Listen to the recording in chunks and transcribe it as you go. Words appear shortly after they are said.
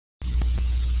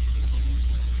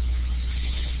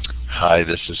Hi,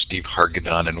 this is Steve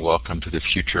Hargadon, and welcome to the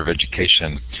Future of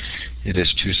Education. It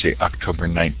is Tuesday, October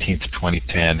 19th,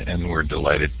 2010, and we're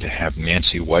delighted to have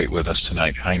Nancy White with us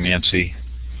tonight. Hi, Nancy.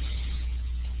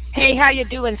 Hey, how you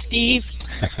doing, Steve?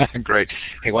 Great.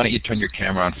 Hey, why don't you turn your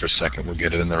camera on for a second? We'll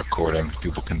get it in the recording.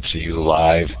 People can see you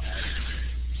live,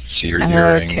 see your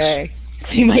earrings. Okay,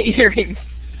 see my earrings.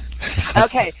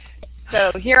 Okay,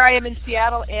 so here I am in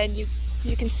Seattle, and you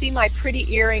can see my pretty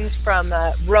earrings from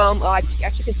Rome. Oh, I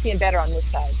actually can see them better on this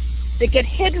side. They get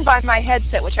hidden by my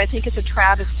headset, which I think is a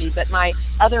travesty, but my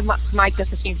other mic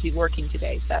doesn't seem to be working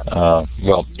today. So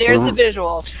well, there's the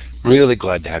visual. Really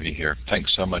glad to have you here.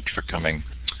 Thanks so much for coming.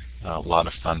 A lot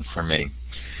of fun for me.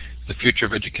 The Future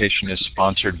of Education is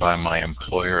sponsored by my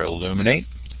employer, Illuminate,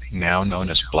 now known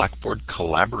as Blackboard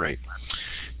Collaborate.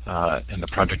 And the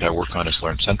project I work on is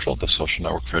Learn Central, the social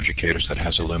network for educators that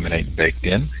has Illuminate baked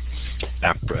in.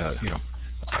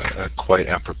 Quite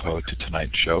apropos to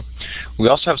tonight's show. We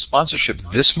also have sponsorship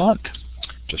this month,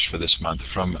 just for this month,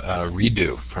 from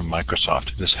Redo from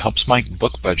Microsoft. This helps my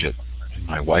book budget.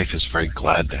 My wife is very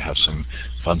glad to have some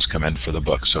funds come in for the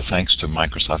book, so thanks to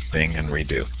Microsoft Bing and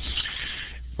Redo.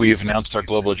 We have announced our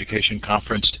Global Education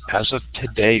Conference. As of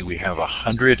today, we have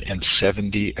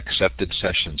 170 accepted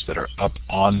sessions that are up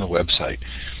on the website.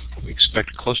 We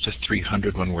expect close to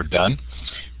 300 when we're done.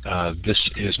 This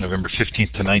is November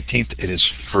 15th to 19th. It is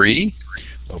free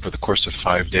over the course of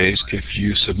 5 days. If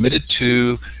you submitted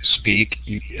to speak,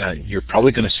 you're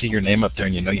probably going to see your name up there,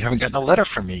 and you know you haven't gotten a letter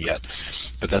from me yet.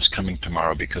 But that's coming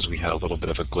tomorrow because we had a little bit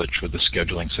of a glitch with the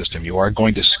scheduling system. You are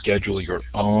going to schedule your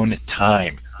own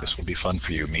time. This will be fun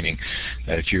for you, meaning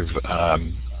that if you've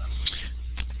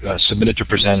submitted to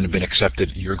present and been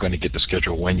accepted, you're going to get the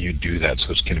schedule when you do that, so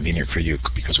it's convenient for you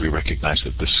because we recognize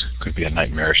that this could be a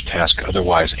nightmarish task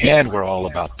otherwise, and we're all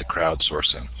about the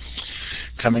crowdsourcing.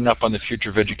 Coming up on the Future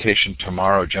of Education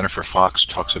tomorrow, Jennifer Fox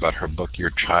talks about her book,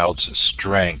 Your Child's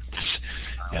Strengths,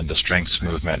 and the Strengths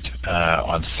Movement.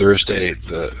 On Thursday,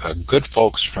 the good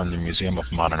folks from the Museum of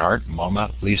Modern Art,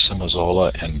 MoMA, Lisa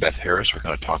Mazzola, and Beth Harris, are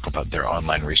going to talk about their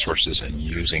online resources and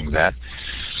using that.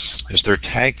 Is there a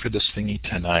tag for this thingy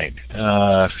tonight?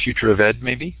 Future of Ed,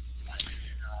 maybe?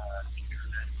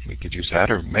 We could use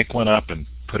that, or make one up and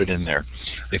put it in there.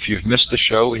 If you've missed the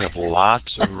show, we have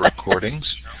lots of recordings.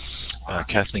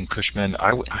 Kathleen Cushman,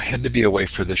 I had to be away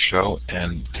for this show,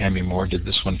 and Tammy Moore did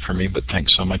this one for me, but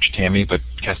thanks so much, Tammy. But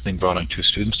Kathleen brought on 2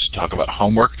 students to talk about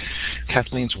homework.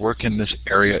 Kathleen's work in this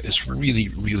area is really,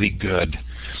 really good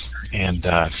and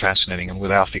fascinating. And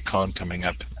with Alfie Cohn coming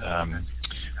up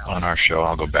on our show,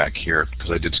 I'll go back here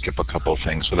because I did skip a couple of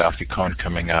things. With Alfie Cohn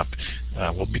coming up,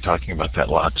 we'll be talking about that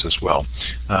lots as well.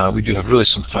 We do have really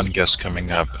some fun guests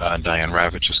coming up. Diane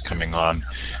Ravitch is coming on.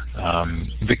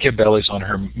 Vicky Abelli's on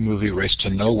her movie Race to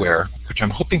Nowhere, which I'm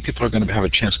hoping people are going to have a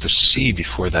chance to see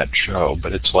before that show,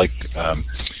 but it's like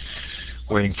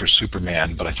waiting for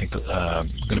Superman, but I think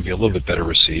going to be a little bit better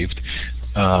received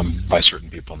by certain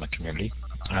people in the community.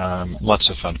 Lots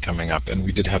of fun coming up, and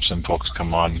we did have some folks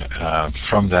come on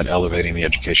from that Elevating the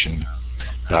Education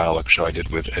Dialogue show I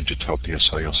did with Edutopia,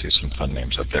 so you'll see some fun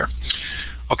names up there.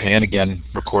 Okay, and again,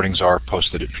 recordings are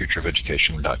posted at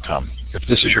futureofeducation.com. If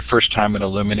this is your first time in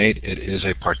Illuminate, it is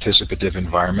a participative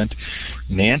environment.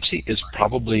 Nancy is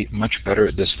probably much better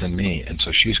at this than me, and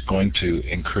so she's going to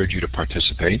encourage you to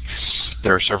participate.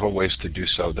 There are several ways to do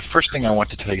so. The first thing I want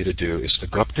to tell you to do is to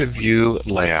go up to View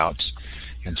Layouts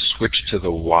and switch to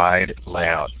the wide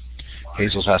layout.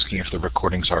 Hazel's asking if the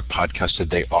recordings are podcasted.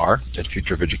 They are. At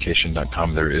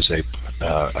futureofeducation.com there is a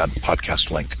podcast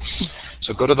link.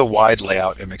 So go to the wide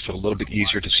layout. It makes it a little bit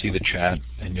easier to see the chat,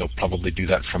 and you'll probably do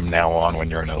that from now on when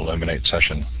you're in an Illuminate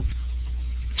session.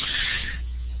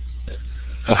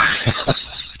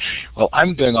 Well,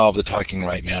 I'm doing all of the talking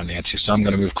right now, Nancy, so I'm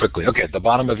going to move quickly. Okay, at the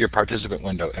bottom of your participant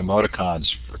window, emoticons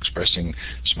for expressing,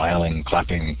 smiling,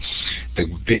 clapping.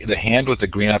 The hand with the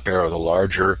green up arrow, the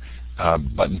larger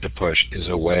button to push, is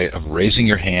a way of raising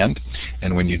your hand,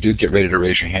 and when you do get ready to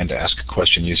raise your hand to ask a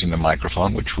question using the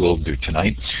microphone, which we'll do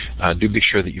tonight, do be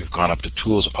sure that you've gone up to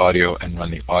Tools, Audio, and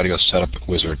run the Audio Setup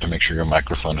Wizard to make sure your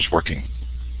microphone is working.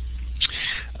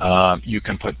 You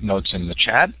can put notes in the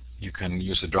chat. You can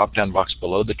use the drop-down box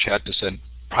below the chat to send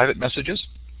private messages,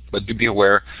 but do be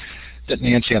aware that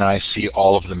Nancy and I see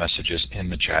all of the messages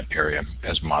in the chat area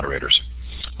as moderators.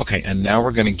 Okay, and now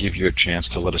we're going to give you a chance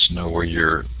to let us know where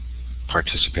you're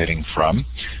participating from.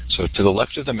 So to the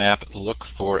left of the map, look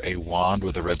for a wand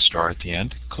with a red star at the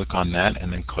end. Click on that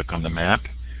and then click on the map.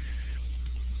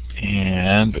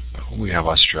 And we have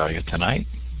Australia tonight.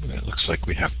 It looks like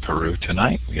we have Peru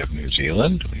tonight. We have New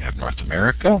Zealand. We have North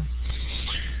America.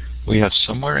 We have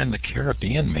somewhere in the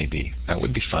Caribbean, maybe. That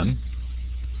would be fun.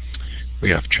 We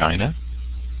have China.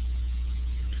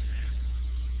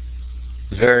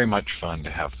 Very much fun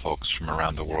to have folks from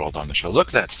around the world on the show.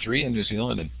 Look, that's 3 in New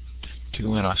Zealand and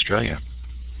 2 in Australia.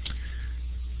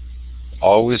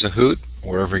 Always a hoot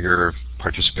wherever you're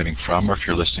participating from, or if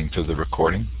you're listening to the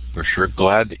recording. We're sure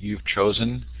glad that you've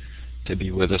chosen to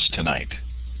be with us tonight.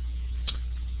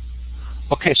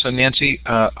 Okay, so Nancy,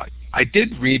 I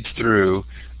did read through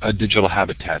Digital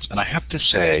Habitats, and I have to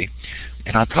say,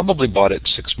 and I probably bought it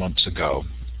 6 months ago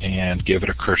and gave it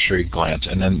a cursory glance,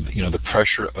 and then the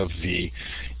pressure of the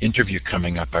interview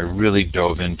coming up, I really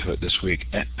dove into it this week.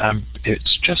 And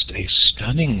it's just a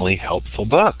stunningly helpful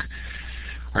book.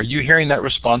 Are you hearing that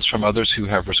response from others who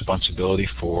have responsibility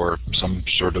for some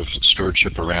sort of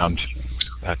stewardship around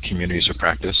communities of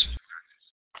practice?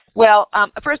 Well,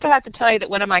 first I have to tell you that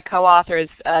one of my co-authors,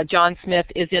 John Smith,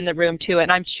 is in the room too,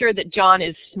 and I'm sure that John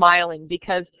is smiling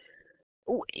because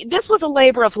this was a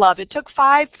labor of love. It took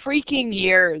 5 freaking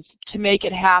years to make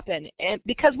it happen, and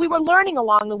because we were learning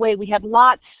along the way. We had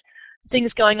lots of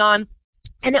things going on,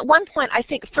 and at one point, I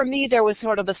think for me, there was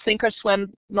sort of a sink or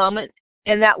swim moment,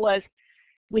 and that was,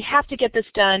 we have to get this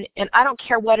done, and I don't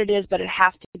care what it is, but it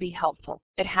has to be helpful.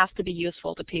 It has to be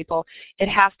useful to people. It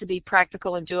has to be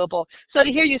practical and doable. So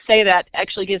to hear you say that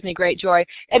actually gives me great joy.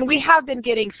 And we have been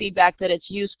getting feedback that it's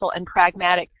useful and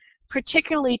pragmatic,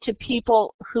 particularly to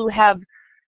people who have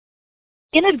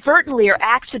inadvertently or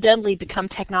accidentally become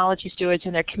technology stewards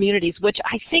in their communities, which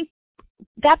I think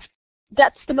that's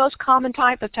the most common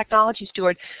type of technology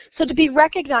steward. So to be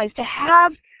recognized, to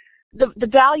have the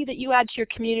value that you add to your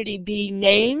community be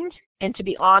named and to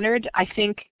be honored, I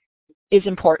think is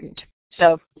important.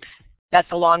 So that's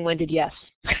a long-winded yes.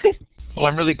 Well,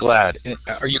 I'm really glad.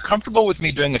 Are you comfortable with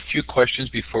me doing a few questions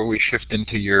before we shift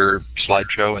into your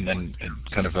slideshow and then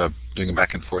kind of doing a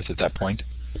back and forth at that point?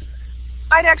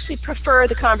 I'd actually prefer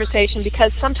the conversation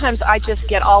because sometimes I just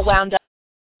get all wound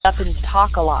up and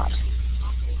talk a lot.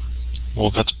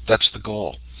 Well, that's the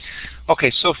goal.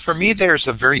 Okay, so for me, there's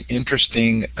a very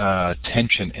interesting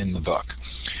tension in the book,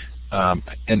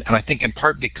 and I think in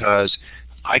part because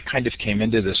I kind of came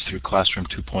into this through Classroom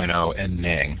 2.0 and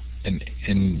Ning,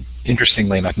 and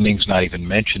interestingly enough, Ning's not even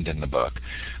mentioned in the book,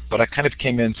 but I kind of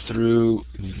came in through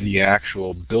the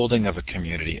actual building of a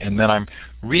community, and then I'm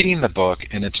reading the book,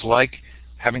 and it's like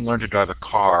having learned to drive a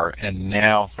car, and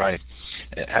now,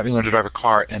 having learned to drive a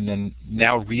car, and then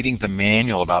now reading the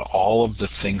manual about all of the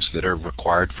things that are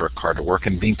required for a car to work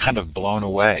and being kind of blown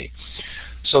away.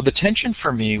 So the tension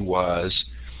for me was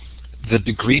the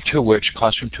degree to which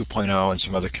Classroom 2.0 and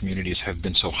some other communities have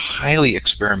been so highly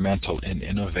experimental and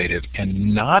innovative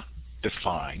and not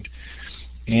defined,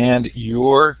 and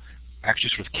you're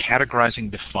actually sort of categorizing,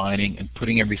 defining, and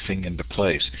putting everything into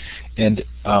place. And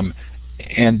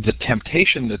the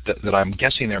temptation that I'm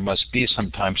guessing there must be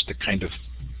sometimes to kind of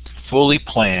fully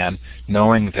plan,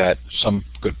 knowing that some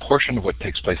good portion of what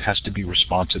takes place has to be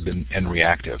responsive and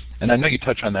reactive. And I know you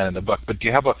touch on that in the book, but do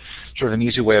you have a sort of an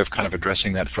easy way of kind of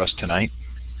addressing that for us tonight?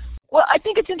 Well, I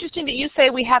think it's interesting that you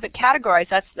say we have it categorized.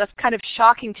 That's kind of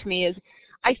shocking to me. Is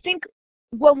I think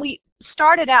when we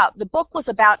started out, the book was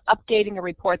about updating a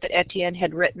report that Etienne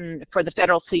had written for the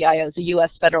federal CIOs, the U.S.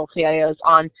 federal CIOs,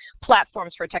 on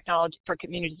platforms for technology for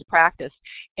communities of practice.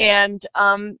 And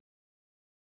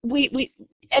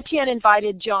Etienne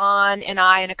invited John and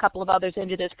I and a couple of others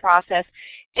into this process,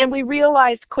 and we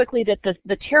realized quickly that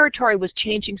the territory was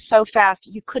changing so fast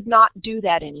you could not do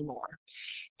that anymore.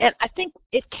 And I think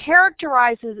it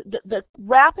characterizes the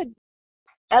rapid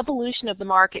evolution of the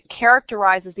market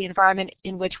characterizes the environment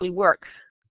in which we work.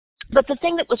 But the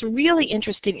thing that was really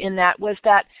interesting in that was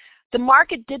that the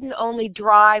market didn't only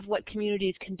drive what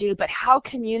communities can do, but how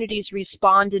communities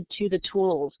responded to the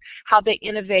tools, how they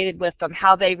innovated with them,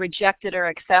 how they rejected or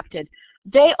accepted.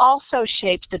 They also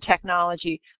shaped the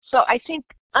technology. So I think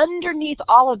underneath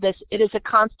all of this, it is a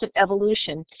constant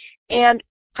evolution. And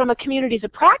from a communities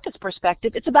of practice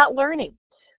perspective, it's about learning.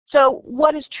 So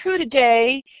what is true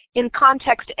today in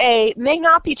context A may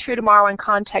not be true tomorrow in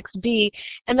context B,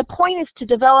 and the point is to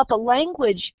develop a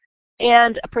language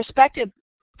and a perspective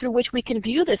through which we can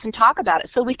view this and talk about it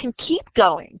so we can keep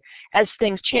going as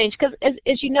things change. Because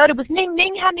as you noted with Ning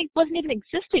wasn't even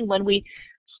existing when we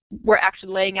were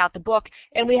actually laying out the book,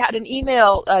 and we had an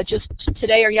email just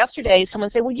today or yesterday,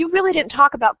 someone said, well, you really didn't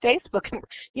talk about Facebook.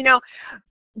 You know,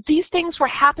 these things were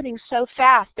happening so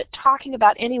fast that talking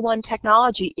about any one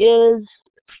technology is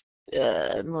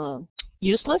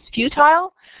useless,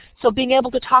 futile. So being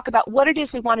able to talk about what it is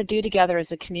we want to do together as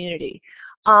a community,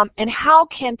 and how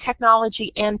can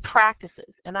technology and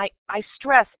practices, and I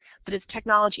stress that it's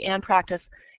technology and practice,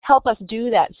 help us do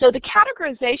that. So the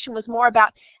categorization was more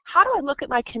about, how do I look at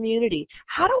my community?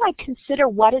 How do I consider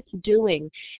what it's doing?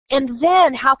 And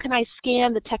then how can I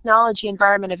scan the technology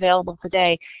environment available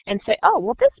today and say, oh,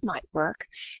 well, this might work.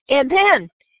 And then,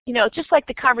 just like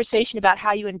the conversation about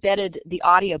how you embedded the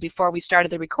audio before we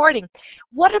started the recording,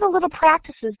 what are the little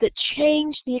practices that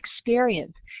change the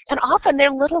experience? And often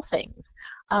they're little things.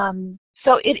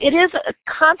 So it is a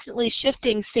constantly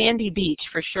shifting sandy beach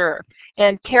for sure.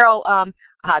 And Carol,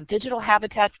 Digital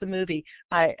Habitats, the movie,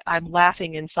 I'm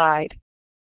laughing inside.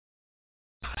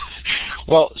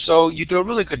 Well, so you do a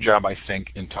really good job, I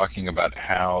think, in talking about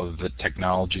how the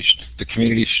technology, the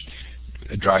communities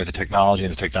drive the technology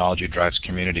and the technology drives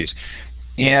communities.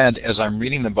 And as I'm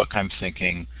reading the book, I'm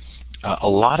thinking, a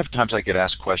lot of times I get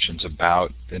asked questions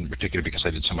about, in particular because I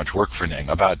did so much work for Ning,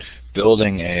 about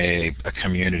building a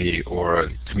community or a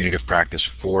community of practice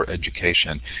for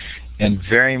education. And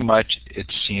very much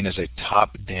it's seen as a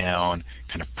top-down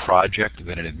kind of project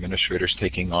that an administrator is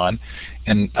taking on.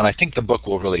 And I think the book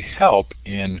will really help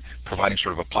in providing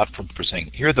sort of a platform for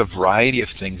saying, here are the variety of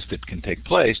things that can take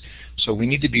place. So we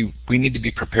need to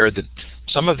be prepared that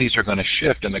some of these are going to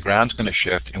shift and the ground's going to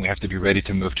shift, and we have to be ready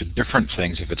to move to different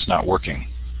things if it's not working.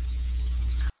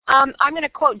 I'm going to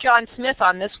quote John Smith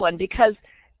on this one, because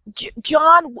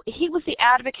John, he was the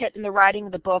advocate in the writing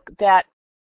of the book that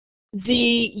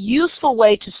the useful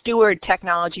way to steward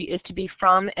technology is to be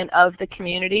from and of the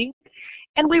community.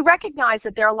 And we recognize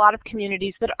that there are a lot of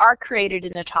communities that are created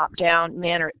in a top-down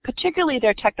manner, particularly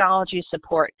their technology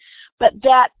support, but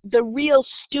that the real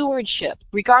stewardship,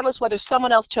 regardless whether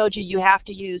someone else told you you have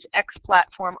to use X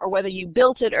platform or whether you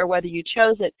built it or whether you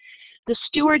chose it, the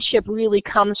stewardship really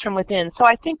comes from within. So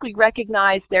I think we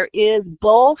recognize there is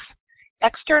both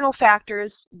external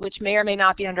factors, which may or may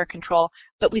not be under control,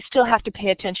 but we still have to pay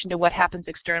attention to what happens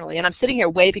externally. And I'm sitting here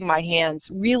waving my hands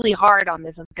really hard on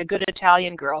this, like a good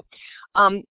Italian girl,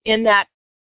 in that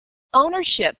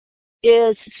ownership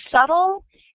is subtle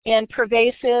and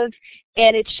pervasive,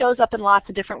 and it shows up in lots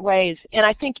of different ways. And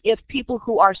I think if people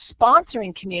who are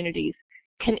sponsoring communities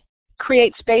can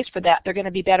create space for that, they're going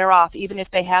to be better off, even if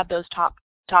they have those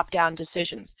top-down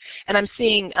decisions. And I'm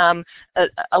seeing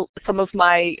some of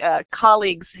my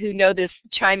colleagues who know this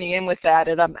chiming in with that,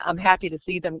 and I'm happy to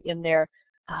see them in there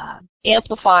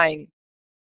amplifying.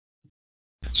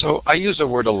 So I use a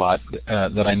word a lot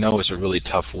that I know is a really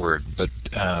tough word, but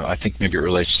I think maybe it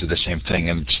relates to the same thing,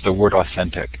 and it's the word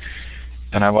authentic.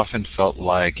 And I've often felt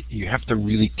like you have to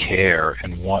really care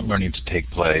and want learning to take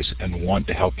place and want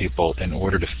to help people in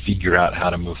order to figure out how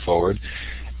to move forward.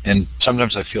 And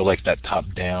sometimes I feel like that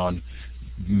top-down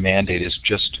mandate is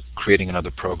just creating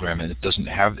another program, and it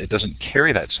doesn't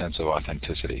carry that sense of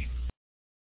authenticity.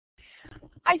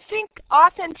 I think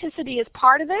authenticity is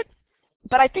part of it,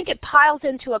 but I think it piles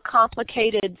into a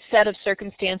complicated set of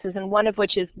circumstances, and one of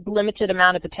which is limited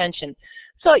amount of attention.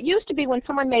 So it used to be when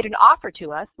someone made an offer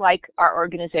to us, like our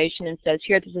organization, and says,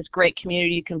 here, this is a great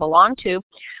community you can belong to,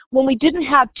 when we didn't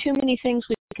have too many things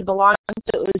we could belong to,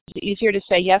 it was easier to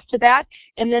say yes to that,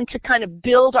 and then to kind of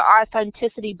build our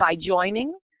authenticity by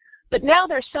joining. But now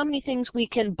there's so many things we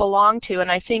can belong to,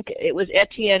 and I think it was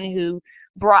Etienne who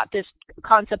brought this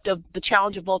concept of the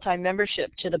challenge of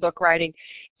multi-membership to the book writing.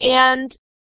 And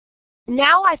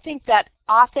now I think that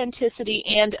authenticity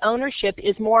and ownership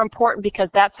is more important because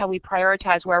that's how we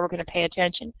prioritize where we're going to pay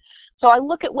attention. So I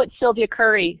look at what Sylvia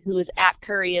Curry, who is at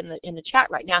Curry in the chat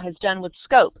right now, has done with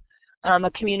Scope,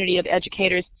 a community of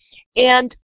educators.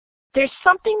 And there's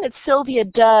something that Sylvia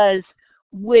does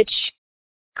which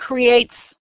creates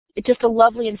just a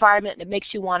lovely environment that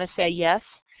makes you want to say yes.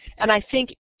 And I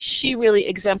think she really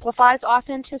exemplifies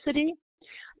authenticity.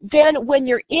 Then when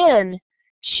you're in,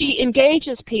 she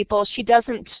engages people. She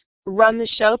doesn't run the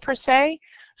show per se,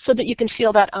 so that you can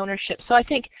feel that ownership. So I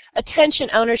think attention,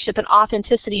 ownership, and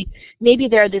authenticity, maybe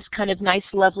they're this kind of nice,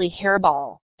 lovely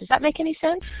hairball. Does that make any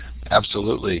sense?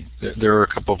 Absolutely. There are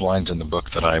a couple of lines in the book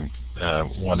that I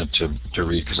wanted to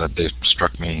read because they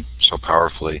struck me so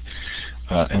powerfully.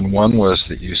 And one was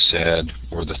that you said,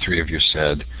 or the three of you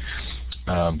said,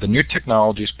 the new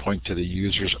technologies point to the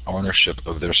user's ownership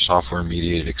of their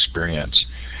software-mediated experience.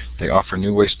 They offer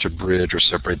new ways to bridge or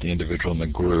separate the individual and the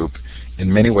group.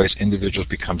 In many ways, individuals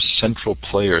become central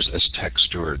players as tech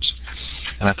stewards.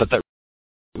 And I thought that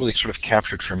really sort of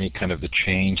captured for me kind of the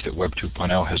change that Web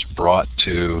 2.0 has brought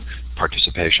to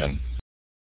participation.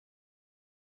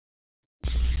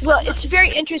 Well, it's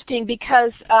very interesting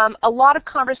because a lot of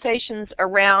conversations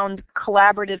around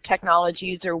collaborative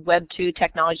technologies or Web 2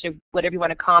 technologies, or whatever you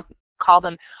want to call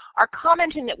them, are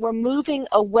commenting that we're moving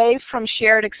away from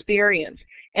shared experience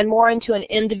and more into an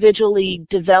individually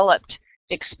developed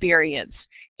experience.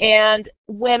 And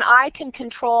when I can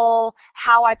control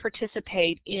how I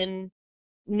participate in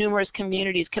numerous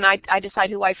communities, I decide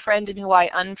who I friend and who I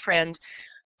unfriend,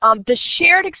 the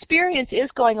shared experience is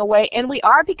going away, and we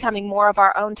are becoming more of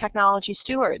our own technology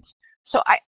stewards. So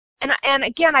and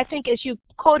again, I think as you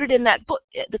quoted in that book,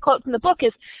 the quote from the book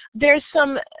is, there's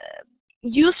some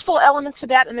useful elements to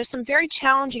that, and there's some very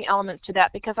challenging elements to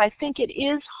that, because I think it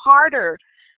is harder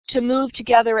to move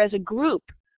together as a group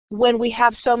when we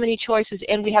have so many choices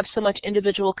and we have so much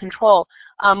individual control.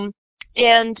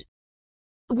 And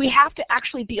we have to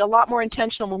actually be a lot more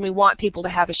intentional when we want people to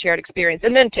have a shared experience.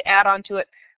 And then to add on to it,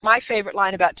 my favorite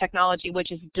line about technology,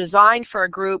 which is designed for a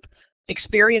group,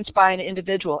 experienced by an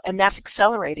individual, and that's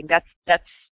accelerating. That's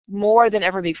more than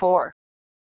ever before.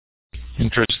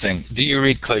 Interesting. Do you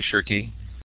read Clay Shirky?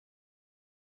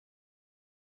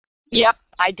 Yep,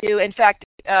 I do. In fact,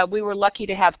 we were lucky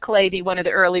to have Clay be one of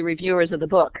the early reviewers of the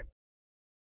book.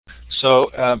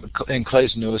 So in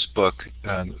Clay's newest book,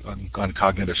 on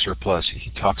cognitive surplus,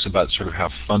 he talks about sort of how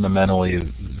fundamentally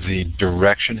the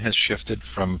direction has shifted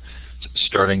from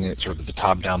starting at sort of the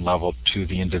top-down level to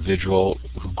the individual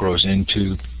who grows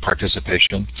into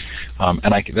participation.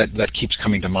 And that keeps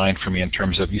coming to mind for me in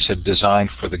terms of, you said design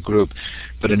for the group,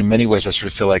 but in many ways I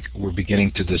sort of feel like we're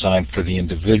beginning to design for the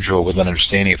individual with an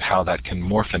understanding of how that can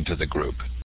morph into the group.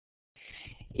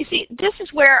 You see, this is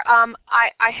where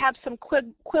I have some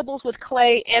quibbles with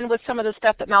Clay and with some of the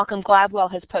stuff that Malcolm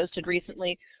Gladwell has posted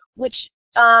recently, which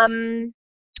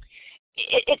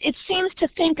it seems to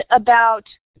think about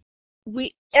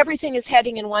everything is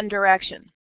heading in one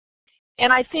direction.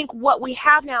 And I think what we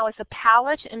have now is a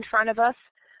palette in front of us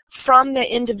from the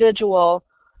individual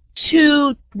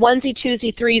to onesie,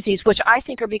 twosie, threesies, which I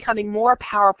think are becoming more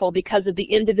powerful because of the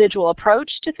individual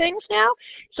approach to things now.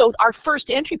 So our first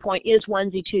entry point is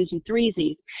onesie, twosie,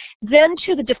 threesies. Then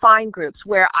to the defined groups,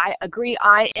 where I agree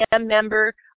I am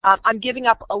member. I'm giving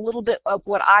up a little bit of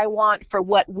what I want for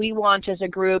what we want as a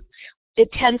group.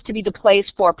 It tends to be the place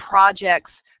for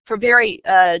projects, for very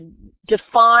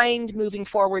defined moving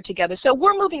forward together. So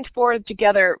we're moving forward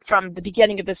together from the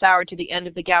beginning of this hour to the end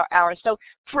of the hour. So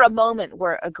for a moment,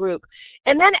 we're a group.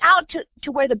 And then out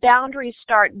to where the boundaries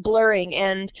start blurring,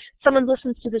 and someone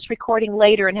listens to this recording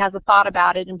later and has a thought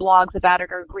about it and blogs about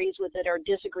it or agrees with it or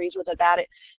disagrees with it about it,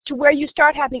 to where you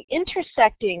start having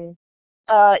intersecting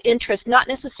interests, not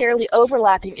necessarily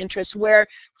overlapping interests, where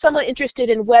someone interested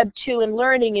in Web 2 and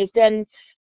learning is then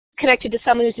connected to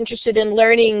someone who's interested in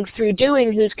learning through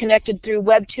doing, who's connected through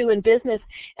Web 2 and business.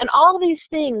 And all of these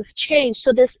things change.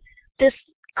 So this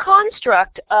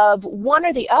construct of one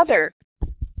or the other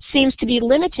seems to be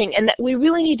limiting, and that we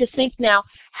really need to think now,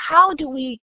 how do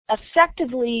we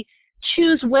effectively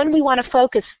choose when we want to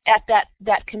focus at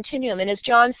that continuum? And as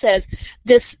John says,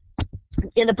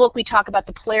 in the book we talk about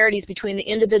the polarities between the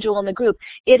individual and the group.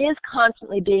 It is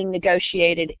constantly being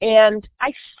negotiated, and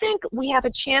I think we have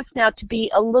a chance now to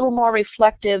be a little more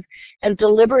reflective and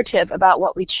deliberative about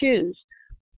what we choose.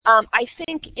 I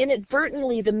think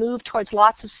inadvertently the move towards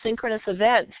lots of synchronous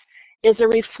events is a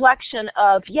reflection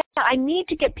of, yeah, I need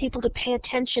to get people to pay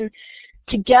attention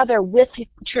together with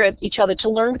each other, to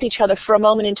learn with each other for a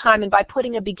moment in time, and by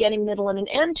putting a beginning, middle, and an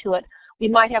end to it, we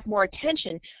might have more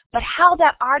attention. But how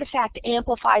that artifact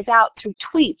amplifies out through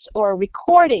tweets or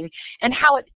recording, and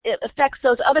how it affects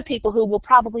those other people who we'll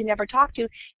probably never talk to,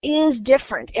 is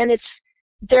different. And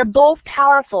they're both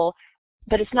powerful,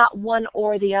 but it's not one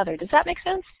or the other. Does that make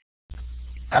sense?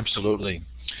 Absolutely.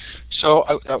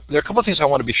 So there are a couple of things I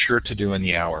want to be sure to do in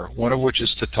the hour, one of which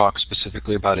is to talk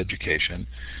specifically about education.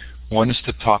 One is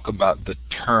to talk about the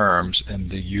terms and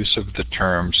the use of the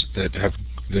terms that have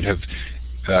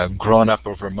grown up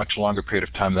over a much longer period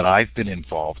of time that I've been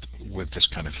involved with this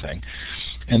kind of thing.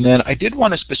 And then I did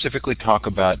want to specifically talk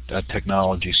about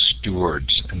technology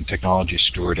stewards and technology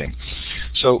stewarding.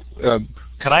 So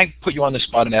can I put you on the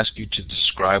spot and ask you to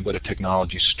describe what a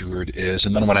technology steward is?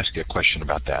 And then I want to ask you a question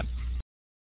about that.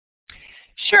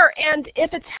 Sure, and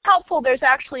if it's helpful, there's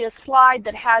actually a slide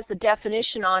that has the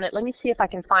definition on it. Let me see if I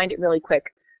can find it really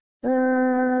quick.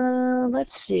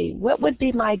 Let's see, what would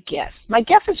be my guess? My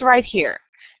guess is right here.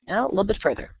 Now, a little bit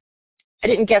further. I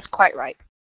didn't guess quite right.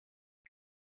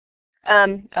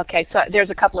 Okay, so there's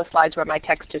a couple of slides where my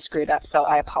text is screwed up, so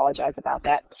I apologize about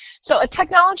that. So a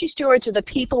technology stewards are the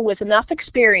people with enough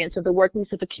experience of the workings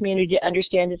of the community to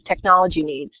understand its technology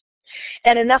needs,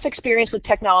 and enough experience with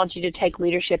technology to take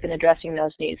leadership in addressing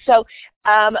those needs. So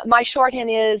my shorthand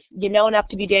is, you know enough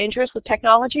to be dangerous with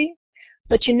technology,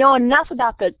 but you know enough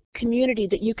about the community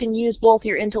that you can use both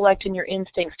your intellect and your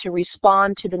instincts to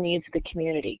respond to the needs of the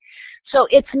community. So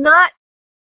it's not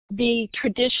the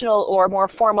traditional or more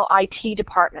formal IT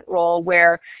department role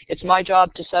where it's my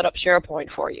job to set up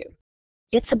SharePoint for you.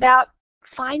 It's about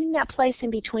finding that place in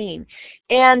between.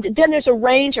 And then there's a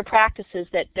range of practices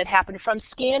that happen, from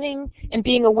scanning and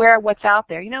being aware of what's out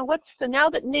there. Now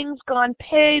that Ning's gone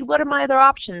paid, what are my other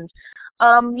options?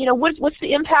 What's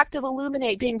the impact of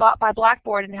Illuminate being bought by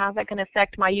Blackboard, and how's that going to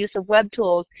affect my use of web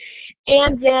tools?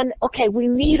 And then, okay, we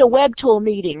need a web tool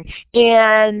meeting,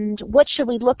 and what should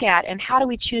we look at, and how do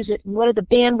we choose it, and what are the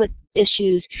bandwidth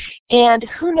issues, and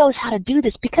who knows how to do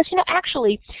this? Because,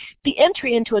 actually, the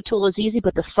entry into a tool is easy,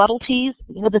 but the subtleties,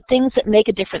 the things that make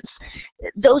a difference,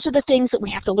 those are the things that we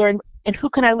have to learn. And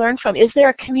who can I learn from? Is there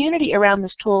a community around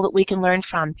this tool that we can learn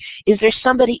from? Is there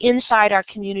somebody inside our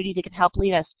community that can help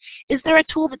lead us? Is there a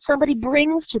tool that somebody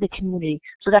brings to the community?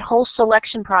 So that whole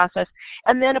selection process.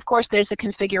 And then, of course, there's a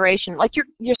configuration. Like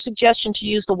your suggestion to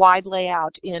use the wide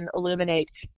layout in Illuminate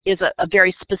is a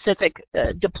very specific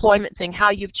deployment thing, how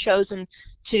you've chosen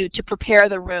to prepare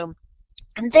the room.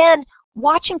 And then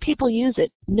watching people use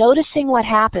it, noticing what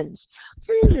happens.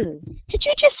 Did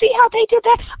you just see how they did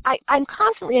that? I'm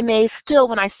constantly amazed still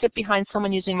when I sit behind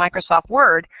someone using Microsoft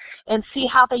Word and see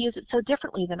how they use it so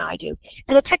differently than I do.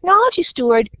 And a technology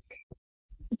steward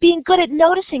being good at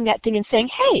noticing that thing and saying,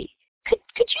 hey, could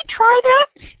you try that?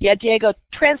 Yeah, Diego,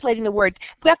 translating the word.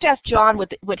 We have to ask John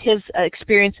what his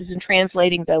experience is in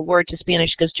translating the word to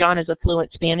Spanish, because John is a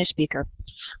fluent Spanish speaker.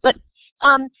 But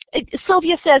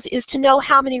Sylvia says is to know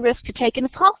how many risks to take, and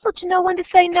it's also to know when to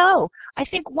say no. I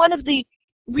think one of the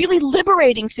really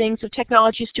liberating things of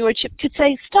technology stewardship could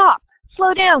say, stop,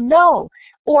 slow down, no,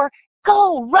 or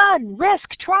go, run, risk,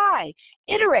 try,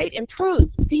 iterate, improve.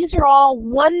 These are all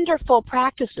wonderful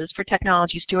practices for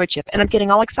technology stewardship, and I'm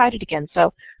getting all excited again,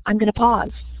 so I'm going to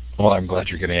pause. Well, I'm glad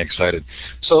you're getting excited.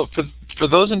 So for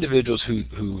those individuals who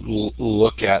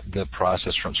look at the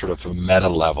process from sort of a meta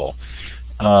level,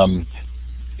 and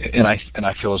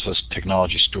I feel as though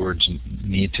technology stewards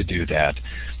need to do that.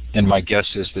 And my guess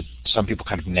is that some people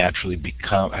kind of naturally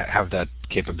have that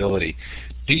capability.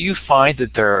 Do you find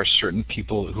that there are certain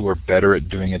people who are better at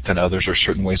doing it than others, or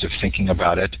certain ways of thinking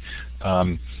about it?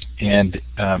 And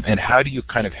how do you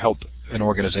kind of help an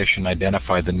organization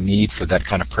identify the need for that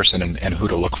kind of person and who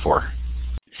to look for?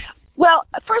 Well,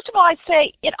 first of all, I'd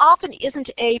say it often isn't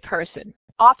a person.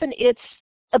 Often it's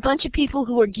a bunch of people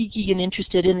who are geeky and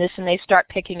interested in this, and they start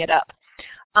picking it up.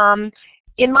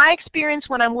 In my experience,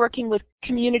 when I'm working with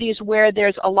communities where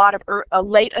there's a lot of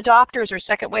late adopters or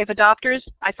second wave adopters,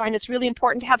 I find it's really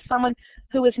important to have someone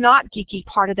who is not geeky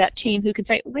part of that team who can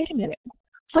say, wait a minute,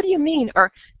 what do you mean?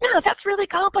 Or, no, that's really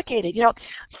complicated.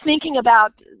 Thinking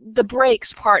about the brakes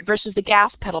part versus the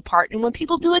gas pedal part. And when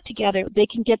people do it together, they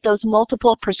can get those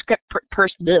multiple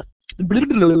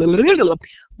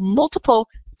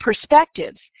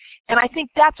perspectives. And I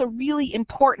think that's a really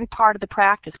important part of the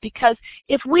practice, because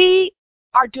if we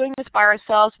are doing this by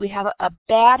ourselves, we have a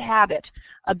bad habit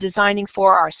of designing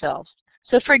for ourselves.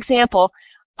 So for example,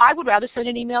 I would rather send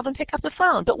an email than pick up the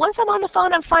phone. But once I'm on the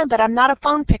phone, I'm fine, but I'm not a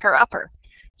phone picker-upper.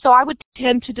 So I would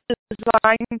tend to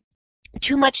design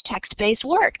too much text-based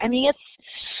work. I mean,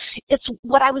 it's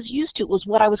what I was used to. It was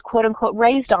what I was quote-unquote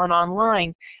raised on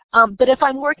online. But if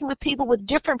I'm working with people with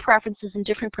different preferences and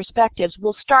different perspectives,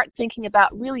 we'll start thinking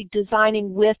about really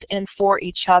designing with and for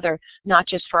each other, not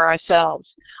just for ourselves.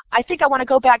 I think I want to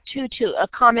go back to a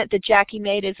comment that Jackie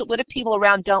made, is that what if people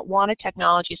around don't want a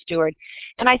technology steward?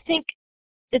 And I think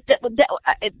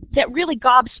that really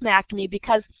gobsmacked me,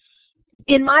 because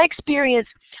in my experience,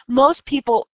 most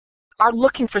people are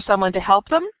looking for someone to help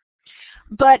them,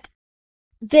 but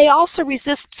they also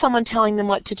resist someone telling them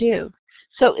what to do.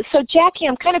 So Jackie,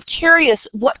 I'm kind of curious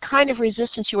what kind of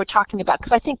resistance you were talking about,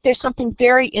 because I think there's something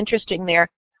very interesting there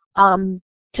to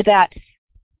that.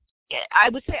 I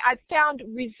would say I've found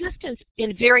resistance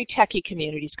in very techie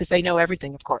communities, because they know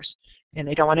everything, of course, and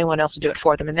they don't want anyone else to do it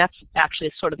for them, and that's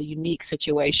actually sort of the unique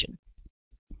situation.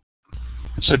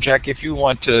 So, Jack, if you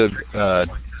want to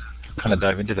kind of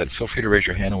dive into that, feel free to raise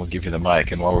your hand and we'll give you the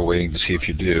mic. And while we're waiting to see if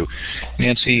you do,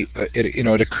 Nancy,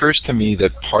 it occurs to me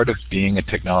that part of being a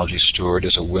technology steward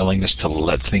is a willingness to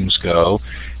let things go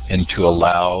and to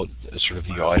allow sort of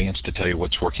the audience to tell you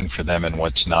what's working for them and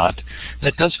what's not. And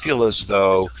it does feel as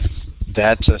though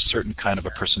that's a certain kind of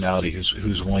a personality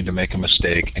who's willing to make a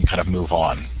mistake and kind of move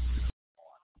on.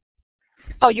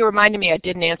 Oh, you reminded me I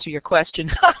didn't answer your question.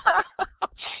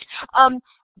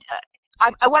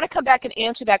 I want to come back and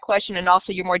answer that question, and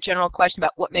also your more general question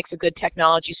about what makes a good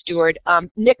technology steward.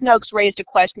 Nick Noakes raised a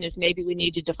question, is maybe we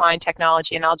need to define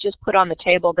technology, and I'll just put on the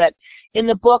table that in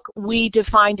the book we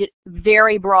defined it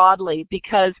very broadly,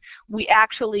 because we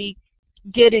actually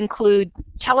did include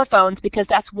telephones because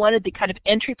that's one of the kind of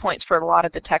entry points for a lot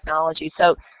of the technology.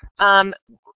 So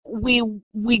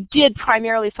we did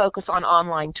primarily focus on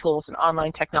online tools and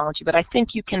online technology, but I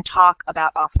think you can talk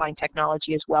about offline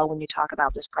technology as well when you talk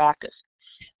about this practice.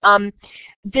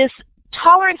 This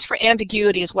tolerance for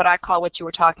ambiguity is what I call what you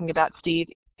were talking about, Steve,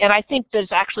 and I think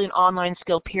there's actually an online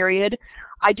skill period.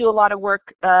 I do a lot of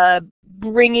work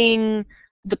bringing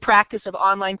the practice of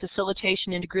online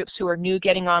facilitation into groups who are new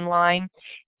getting online,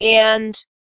 and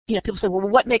people say, well,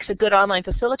 what makes a good online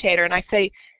facilitator? And I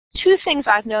say, two things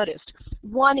I've noticed.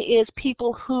 One is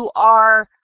people who are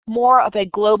more of a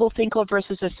global thinker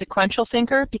versus a sequential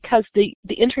thinker, because the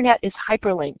internet is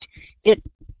hyperlinked.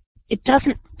 It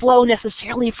doesn't flow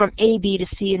necessarily from A, B to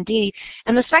C and D.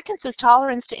 And the second is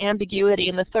tolerance to ambiguity,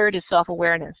 and the third is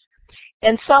self-awareness.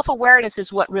 And self-awareness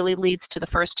is what really leads to the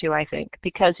first two, I think,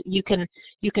 because you can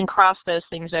cross those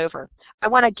things over. I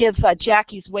want to give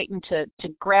Jackie's waiting to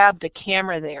grab the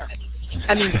camera there.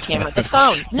 I mean the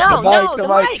phone. No, the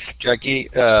mic. Jackie,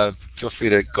 feel free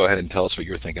to go ahead and tell us what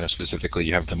you're thinking of specifically.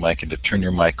 You have the mic, and to turn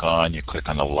your mic on, you click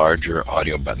on the larger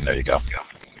audio button. There you go.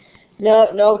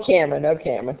 No camera.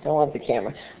 Don't want the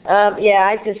camera. Yeah,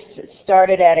 I just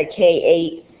started at a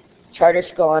K-8 charter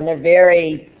school, and they're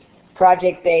very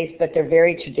project-based, but they're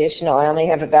very traditional. I only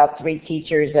have about 3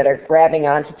 teachers that are grabbing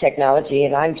onto technology,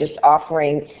 and I'm just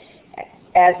offering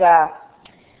as a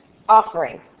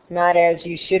offering, not as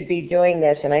you should be doing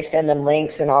this, and I send them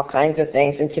links and all kinds of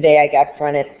things. And today I got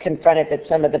confronted that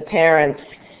some of the parents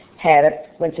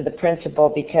went to the principal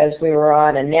because we were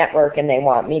on a network and they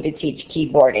want me to teach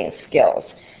keyboarding skills.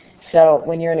 So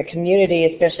when you're in a community,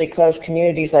 especially closed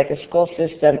communities like a school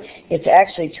system, it's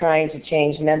actually trying to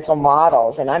change mental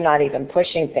models, and I'm not even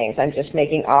pushing things. I'm just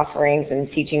making offerings and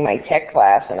teaching my tech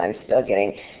class, and I'm still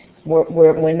getting,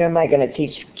 when am I going to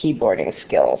teach keyboarding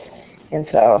skills? And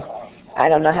so I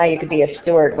don't know how you could be a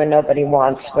steward when nobody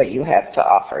wants what you have to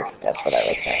offer. That's what I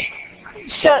would say.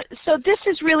 So this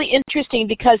is really interesting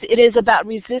because it is about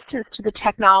resistance to the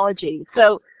technology.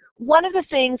 So one of the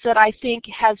things that I think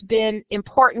has been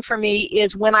important for me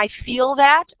is when I feel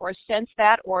that or sense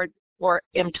that or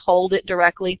am told it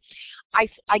directly, I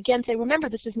again say, remember,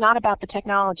 this is not about the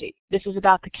technology. This is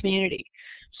about the community.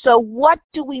 So what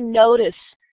do we notice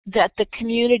that the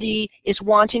community is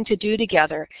wanting to do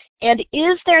together? And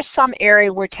is there some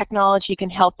area where technology can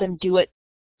help them do it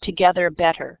together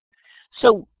better?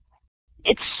 So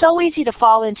it's so easy to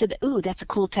fall into the, ooh, that's a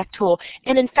cool tech tool.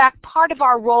 And in fact, part of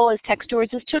our role as tech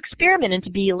stewards is to experiment and to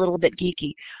be a little bit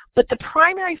geeky. But the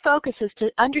primary focus is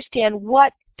to understand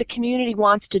what the community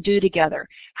wants to do together,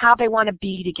 how they want to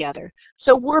be together.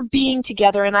 So we're being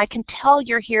together, and I can tell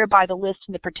you're here by the list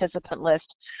and the participant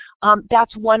list.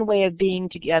 That's one way of being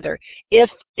together.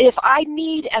 If I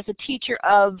need, as a teacher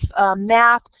of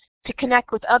math, to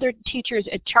connect with other teachers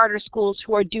at charter schools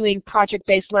who are doing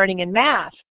project-based learning in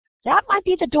math, that might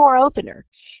be the door opener,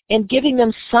 and giving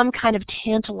them some kind of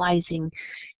tantalizing,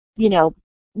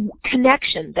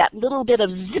 connection, that little bit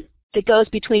of zip that goes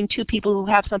between two people who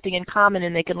have something in common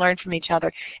and they can learn from each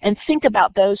other, and think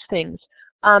about those things.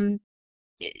 To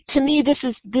me, this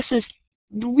is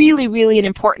really, really an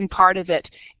important part of it,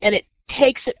 and it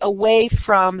takes it away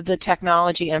from the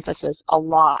technology emphasis a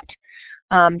lot.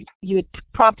 You had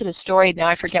prompted a story, now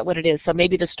I forget what it is, so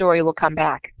maybe the story will come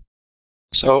back.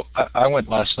 So I went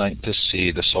last night to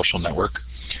see The Social Network,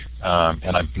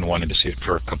 and I've been wanting to see it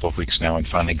for a couple of weeks now and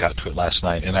finally got to it last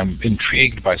night. And I'm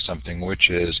intrigued by something, which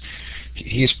is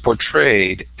he's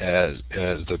portrayed as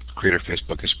the creator of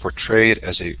Facebook is portrayed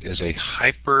as a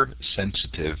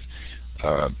hypersensitive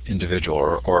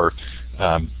individual or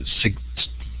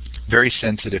very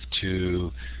sensitive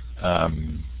to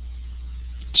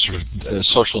sort of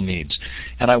social needs.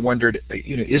 And I wondered,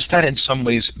 is that in some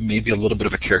ways maybe a little bit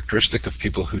of a characteristic of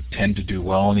people who tend to do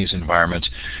well in these environments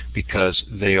because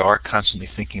they are constantly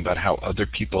thinking about how other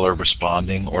people are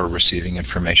responding or receiving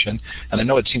information? And I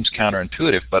know it seems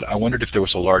counterintuitive, but I wondered if there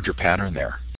was a larger pattern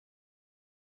there.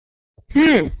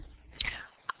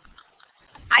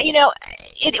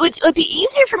 It would be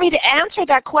easier for me to answer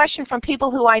that question from people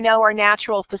who I know are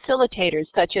natural facilitators,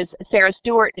 such as Sarah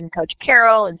Stewart and Coach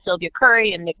Carroll and Sylvia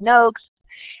Curry and Nick Noakes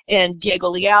and Diego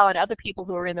Leal and other people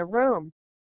who are in the room.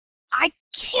 I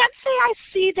can't say I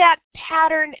see that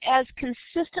pattern as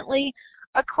consistently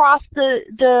across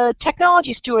the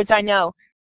technology stewards I know.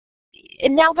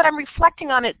 And now that I'm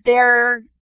reflecting on it, they're,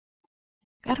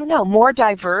 I don't know, more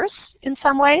diverse in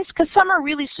some ways, because some are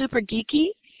really super geeky.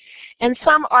 And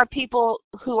some are people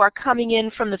who are coming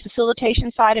in from the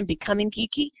facilitation side and becoming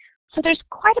geeky. So there's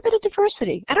quite a bit of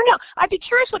diversity. I don't know. I'd be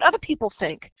curious what other people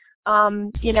think.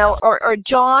 or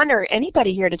John or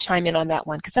anybody here to chime in on that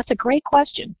one, because that's a great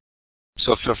question.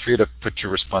 So feel free to put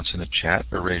your response in the chat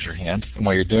or raise your hand. And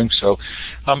while you're doing so,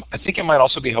 I think it might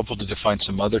also be helpful to define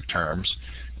some other terms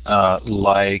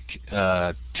like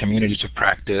communities of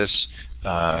practice,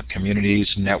 communities,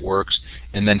 networks,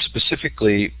 and then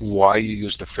specifically why you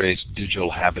use the phrase digital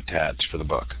habitats for the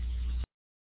book.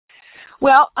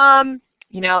 Well,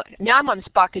 now I'm on the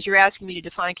spot because you're asking me to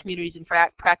define communities in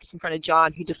practice in front of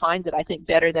John, who defines it, I think,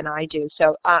 better than I do.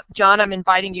 So, John, I'm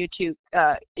inviting you to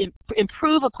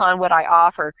improve upon what I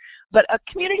offer. But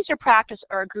communities of practice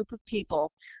are a group of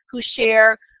people who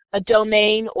share a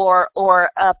domain or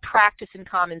a practice in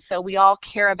common. So we all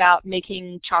care about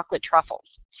making chocolate truffles.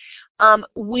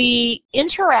 We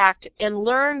interact and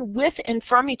learn with and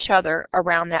from each other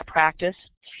around that practice,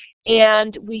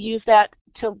 and we use that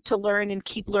to learn and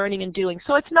keep learning and doing.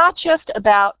 So it's not just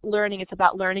about learning, it's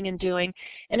about learning and doing.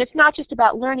 And it's not just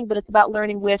about learning, but it's about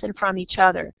learning with and from each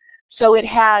other. So it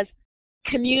has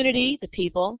community, the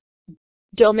people,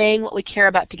 domain, what we care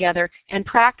about together, and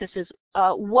practices,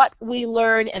 what we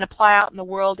learn and apply out in the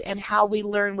world, and how we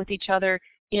learn with each other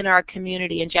in our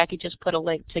community. And Jackie just put a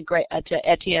link to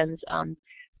Etienne's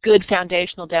good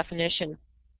foundational definition.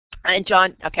 And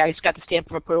John, okay, I just got the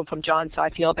stamp of approval from John, so I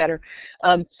feel better.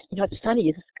 It's funny,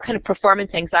 it's kind of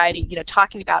performance anxiety,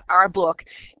 talking about our book,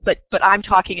 but I'm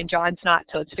talking and John's not,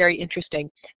 so it's very interesting.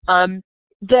 The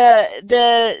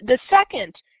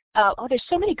second, there's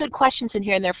so many good questions in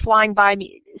here, and they're flying by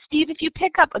me. Steve, if you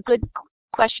pick up a good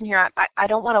question here, I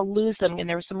don't want to lose them, and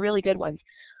there were some really good ones.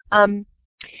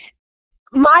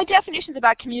 My definitions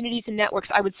about communities and networks,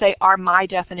 I would say, are my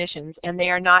definitions, and they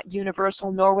are not universal,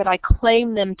 nor would I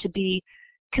claim them to be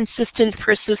consistent,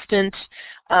 persistent,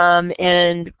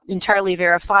 and entirely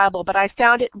verifiable. But I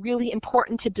found it really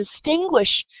important to distinguish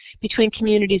between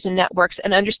communities and networks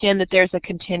and understand that there's a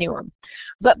continuum.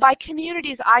 But by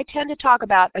communities, I tend to talk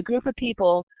about a group of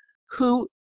people who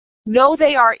know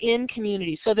they are in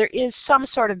community, so there is some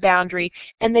sort of boundary,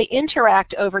 and they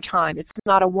interact over time. It's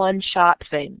not a one-shot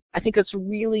thing. I think it's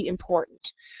really important.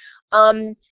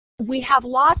 We have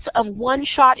lots of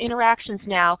one-shot interactions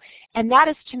now, and that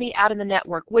is, to me, out in the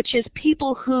network, which is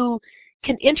people who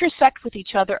can intersect with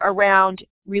each other around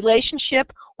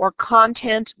relationship or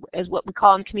content, as what we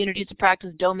call in communities of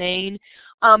practice, domain.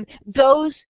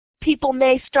 Those people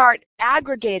may start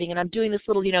aggregating, and I'm doing this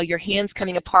little, your hands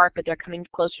coming apart, but they're coming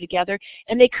closer together,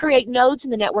 and they create nodes in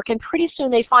the network, and pretty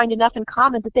soon they find enough in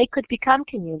common that they could become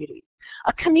communities.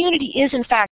 A community is, in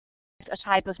fact, a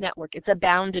type of network. It's a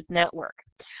bounded network.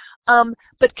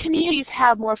 But communities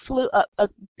have more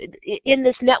in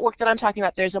this network that I'm talking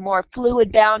about, there's a more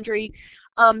fluid boundary.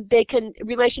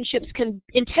 Relationships can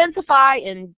intensify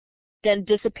and then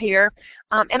disappear.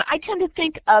 And I tend to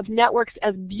think of networks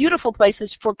as beautiful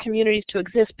places for communities to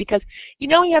exist, because you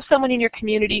have someone in your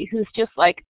community who's just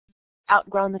like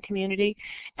outgrown the community,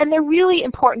 and they're really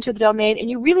important to the domain, and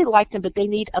you really like them, but they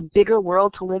need a bigger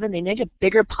world to live in. They need a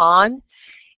bigger pond.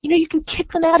 You can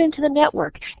kick them out into the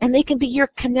network, and they can be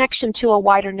your connection to a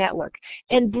wider network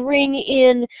and bring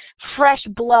in fresh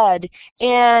blood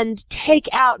and take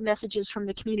out messages from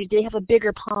the community. They have a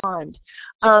bigger pond.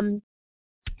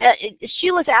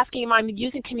 Sheila's asking if I'm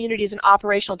using community as an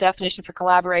operational definition for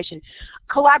collaboration.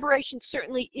 Collaboration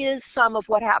certainly is some of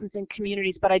what happens in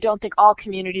communities, but I don't think all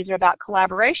communities are about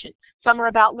collaboration. Some are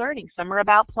about learning. Some are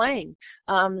about playing.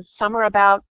 Some are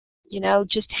about,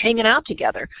 just hanging out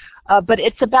together. But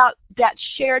it's about that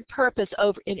shared purpose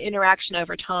in interaction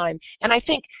over time. And I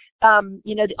think,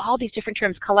 all these different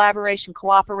terms, collaboration,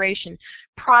 cooperation,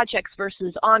 projects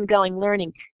versus ongoing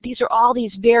learning, these are all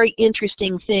these very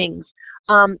interesting things.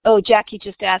 Jackie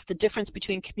just asked the difference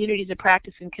between communities of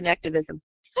practice and connectivism.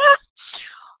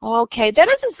 Okay, that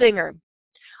is a zinger.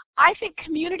 I think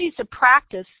communities of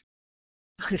practice,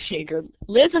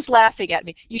 Liz is laughing at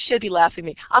me. You should be laughing at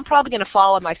me. I'm probably going to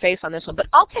fall on my face on this one, but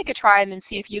I'll take a try and then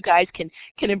see if you guys can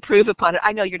improve upon it.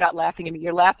 I know you're not laughing at me.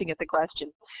 You're laughing at the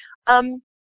question.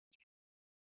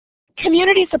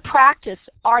 Communities of practice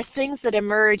are things that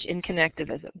emerge in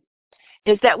connectivism.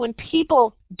 Is that when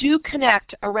people do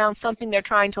connect around something they're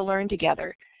trying to learn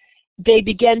together, they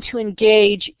begin to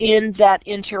engage in that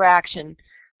interaction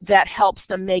that helps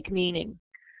them make meaning.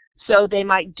 So they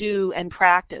might do and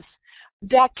practice.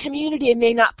 That community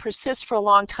may not persist for a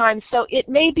long time, so it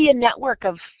may be a network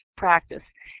of practice.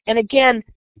 And again,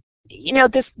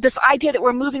 this idea that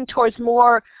we're moving towards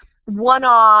more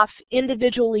one-off,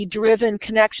 individually driven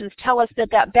connections tell us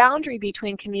that boundary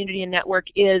between community and network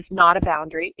is not a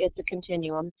boundary, it's a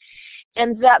continuum.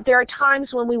 And that there are times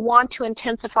when we want to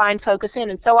intensify and focus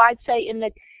in. And so I'd say in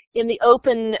in the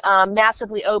open,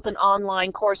 massively open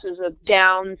online courses of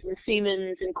Downs and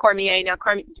Siemens and Cormier, now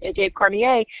Dave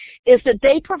Cormier, is that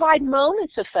they provide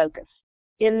moments of focus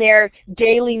in their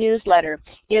daily newsletter,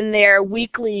 in their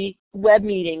weekly web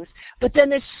meetings. But then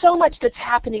there's so much that's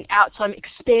happening out, so I'm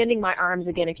expanding my arms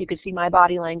again, if you could see my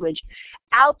body language,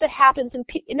 out that happens, and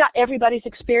not everybody's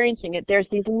experiencing it. There's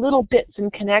these little bits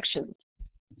and connections.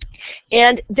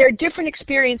 And they're different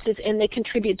experiences, and they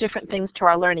contribute different things to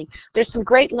our learning. There's some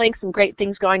great links and great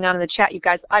things going on in the chat, you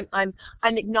guys. I'm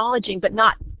acknowledging, but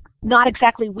not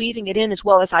exactly weaving it in as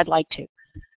well as I'd like to.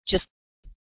 Just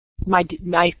my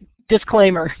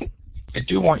disclaimer. I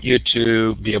do want you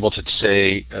to be able to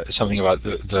say something about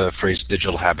the phrase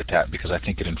digital habitat, because I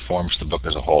think it informs the book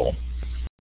as a whole.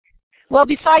 Well,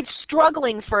 besides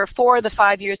struggling for 4 of the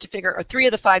 5 years to figure, or 3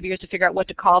 of the 5 years to figure out what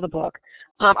to call the book,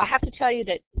 I have to tell you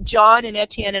that John and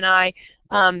Etienne and I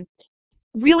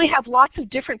really have lots of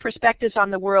different perspectives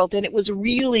on the world, and it was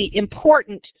really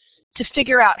important to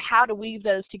figure out how to weave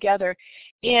those together.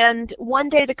 And one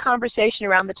day the conversation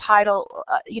around the title,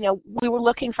 we were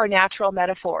looking for natural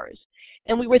metaphors.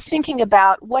 And we were thinking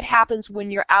about what happens when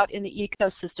you're out in the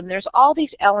ecosystem. There's all these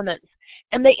elements,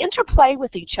 and they interplay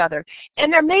with each other.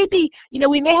 And there may be,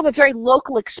 we may have a very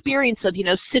local experience of,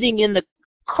 sitting in the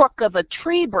crook of a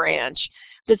tree branch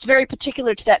that's very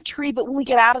particular to that tree, but when we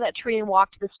get out of that tree and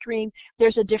walk to the stream,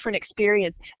 there's a different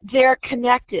experience. They're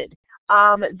connected.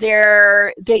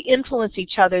 They influence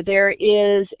each other. There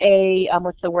is a,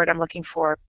 what's the word I'm looking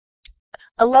for?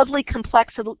 A lovely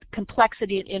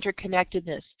complexity and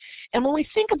interconnectedness. And when we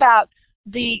think about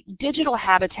the digital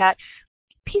habitat,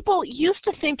 people used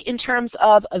to think in terms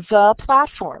of the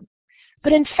platform.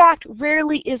 But in fact,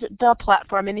 rarely is it the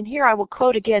platform. And in here I will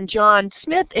quote again John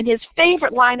Smith and his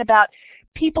favorite line about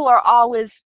people are always,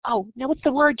 what's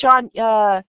the word, John?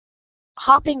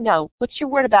 Hopping? No. What's your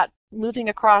word about moving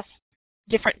across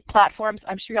different platforms?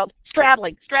 I'm sure y'all,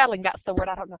 straddling, that's the word.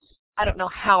 I don't know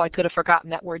how I could have forgotten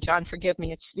that word, John. Forgive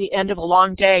me. It's the end of a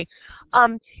long day.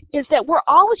 Is that we're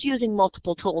always using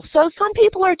multiple tools. So some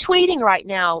people are tweeting right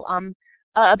now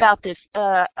about this.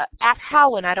 At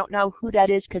Howen, I don't know who that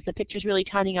is because the picture's really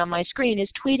tiny on my screen, is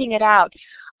tweeting it out.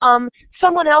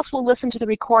 Someone else will listen to the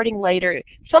recording later.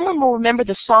 Someone will remember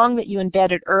the song that you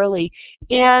embedded early.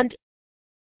 And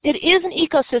it is an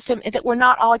ecosystem that we're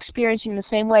not all experiencing the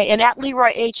same way. And at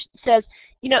Leroy H. says,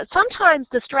 sometimes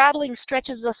the straddling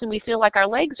stretches us and we feel like our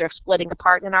legs are splitting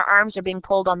apart and our arms are being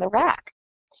pulled on the rack.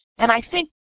 And I think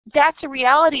that's a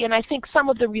reality, and I think some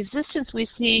of the resistance we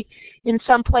see in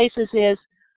some places is,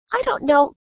 I don't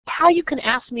know how you can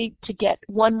ask me to get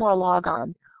one more log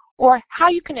on, or how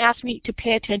you can ask me to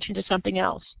pay attention to something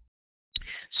else.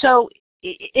 So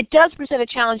it does present a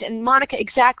challenge, and Monica,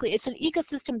 exactly, it's an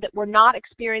ecosystem that we're not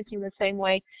experiencing the same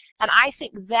way, and I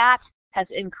think that has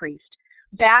increased.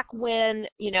 Back when,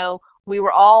 we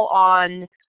were all on,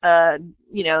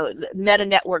 meta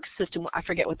network system, I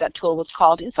forget what that tool was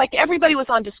called. It's like everybody was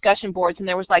on discussion boards, and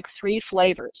there was like 3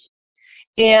 flavors.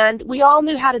 And we all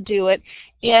knew how to do it,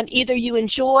 and either you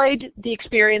enjoyed the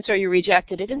experience or you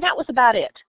rejected it, and that was about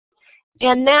it.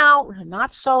 And now,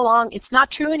 not so long, it's not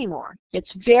true anymore.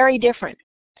 It's very different.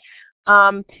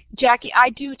 Jackie, I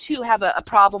do too have a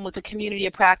problem with the community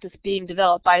of practice being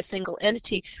developed by a single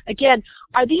entity. Again,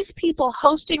 are these people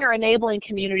hosting or enabling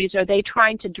communities? Are they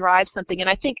trying to drive something? And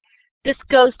I think this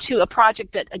goes to a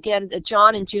project that, again,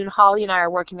 John and June Hawley and I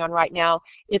are working on right now.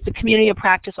 It's a community of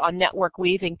practice on network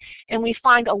weaving. And we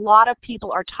find a lot of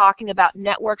people are talking about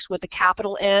networks with a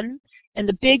capital N. And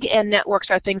the big N networks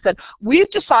are things that we've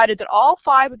decided that all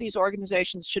 5 of these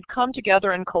organizations should come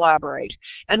together and collaborate.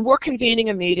 And we're convening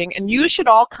a meeting, and you should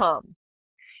all come.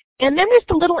 And then there's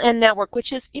the little N network,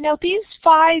 which is, these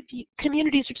 5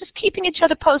 communities are just keeping each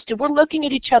other posted. We're looking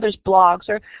at each other's blogs,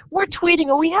 or we're tweeting,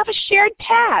 or we have a shared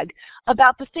tag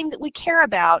about the thing that we care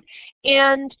about.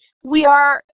 And we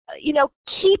are,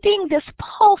 keeping this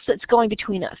pulse that's going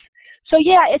between us. So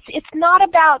yeah, it's not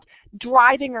about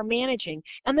driving or managing.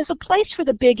 And there's a place for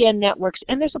the big N networks,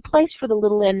 and there's a place for the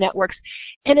little N networks.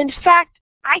 And in fact,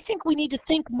 I think we need to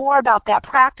think more about that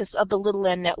practice of the little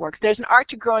N networks. There's an art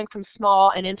to growing from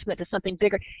small and intimate to something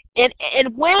bigger. And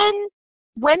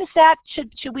when is that?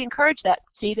 Should we encourage that,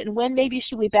 Steve? And when maybe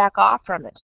should we back off from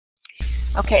it?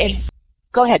 Okay.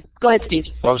 Go ahead, Steve.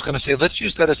 Well, I was going to say, let's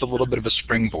use that as a little bit of a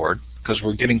springboard, because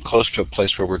we're getting close to a place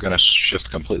where we're going to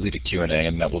shift completely to Q&A,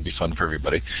 and that will be fun for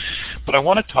everybody. But I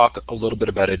want to talk a little bit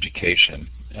about education.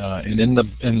 And in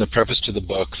the preface to the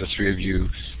book, the 3 of you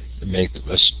make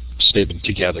a statement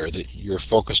together that you're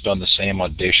focused on the same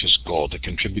audacious goal, to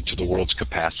contribute to the world's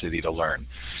capacity to learn.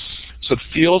 So it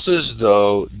feels as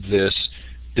though this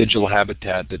digital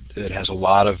habitat that has a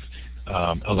lot of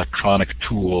electronic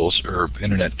tools or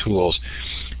internet tools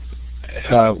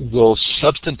will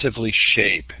substantively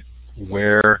shape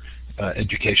where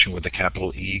education with a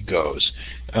capital E goes.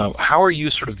 How are you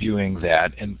sort of viewing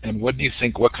that, and what do you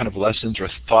think, what kind of lessons or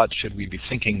thoughts should we be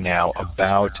thinking now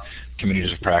about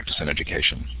communities of practice in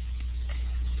education?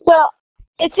 Well,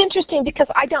 it's interesting because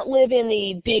I don't live in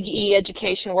the big E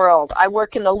education world. I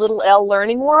work in the little L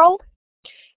learning world.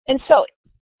 And so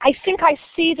I think I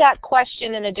see that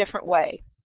question in a different way.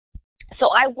 So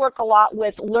I work a lot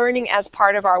with learning as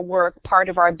part of our work, part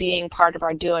of our being, part of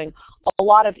our doing. A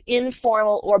lot of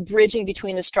informal or bridging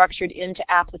between the structured into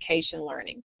application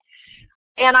learning.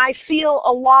 And I feel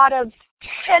a lot of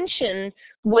tension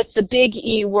with the big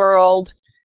E world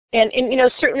and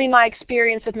certainly my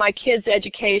experience with my kids'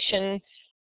 education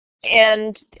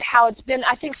and how it's been,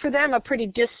 I think, for them a pretty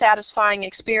dissatisfying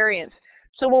experience.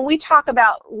 So when we talk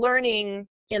about learning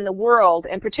in the world,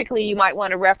 and particularly you might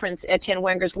want to reference Etienne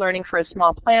Wenger's Learning for a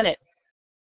Small Planet,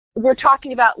 we're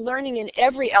talking about learning in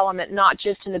every element, not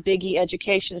just in the big E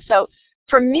education. So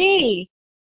for me,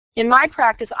 in my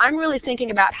practice, I'm really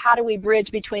thinking about how do we bridge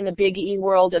between the big E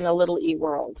world and the little E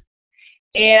world.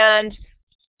 And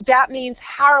that means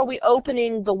how are we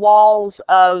opening the walls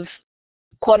of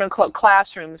quote-unquote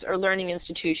classrooms or learning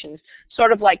institutions.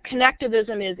 Sort of like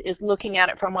connectivism is looking at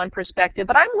it from one perspective,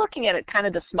 but I'm looking at it kind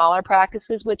of the smaller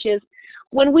practices, which is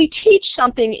when we teach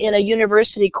something in a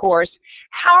university course,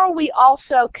 how are we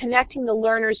also connecting the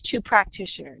learners to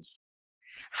practitioners?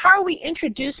 How are we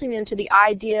introducing them to the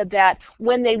idea that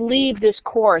when they leave this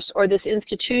course or this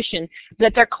institution,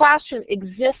 that their classroom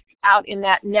exists out in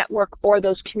that network or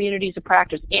those communities of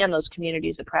practice and those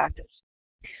communities of practice?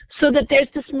 So that there's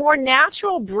this more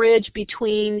natural bridge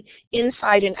between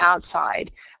inside and outside,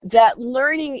 that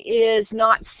learning is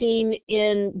not seen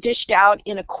dished out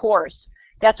in a course.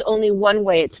 That's only one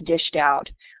way it's dished out.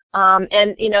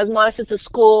 And, as long as it's a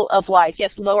school of life,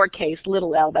 yes, lowercase,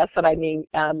 little l, that's what I mean,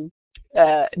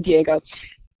 Diego.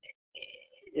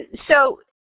 So,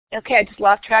 okay, I just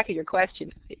lost track of your question.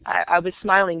 I was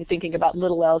smiling thinking about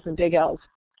little l's and big L's.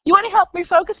 You want to help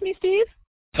refocus me, Steve?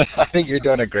 I think you're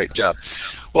doing a great job.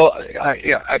 Well,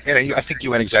 I think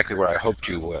you went exactly where I hoped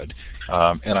you would.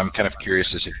 And I'm kind of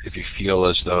curious if you feel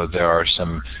as though there are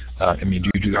some, you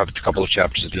do have a couple of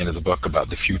chapters at the end of the book about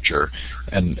the future.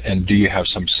 And do you have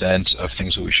some sense of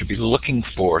things that we should be looking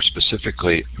for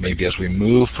specifically, maybe as we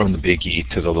move from the big E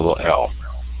to the little L?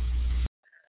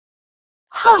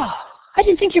 Oh, I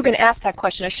didn't think you were going to ask that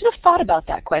question. I should have thought about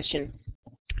that question.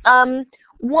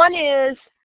 One is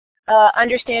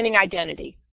understanding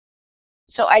identity.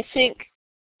 So I think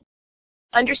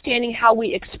understanding how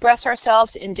we express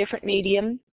ourselves in different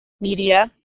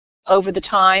media over the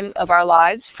time of our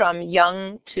lives, from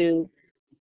young to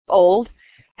old,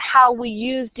 how we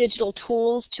use digital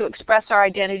tools to express our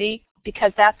identity,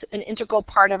 because that's an integral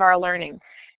part of our learning.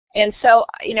 And so,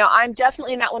 I'm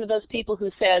definitely not one of those people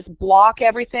who says block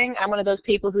everything. I'm one of those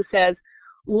people who says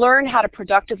learn how to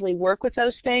productively work with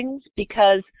those things,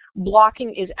 because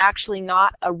blocking is actually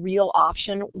not a real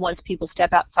option once people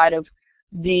step outside of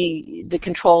the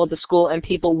control of the school, and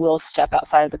people will step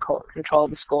outside of the control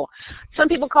of the school. Some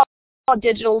people call it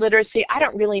digital literacy. I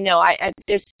don't really know.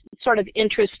 There's sort of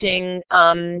interesting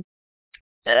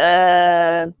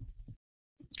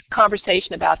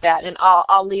conversation about that, and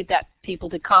I'll leave that people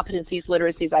to competencies,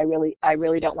 literacies. I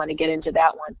really don't want to get into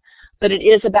that one. But it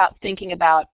is about thinking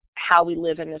about how we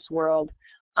live in this world.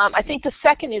 I think the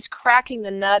second is cracking the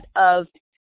nut of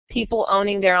people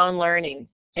owning their own learning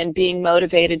and being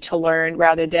motivated to learn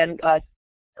rather than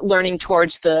learning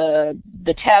towards the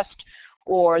test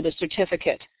or the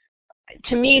certificate.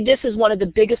 To me, this is one of the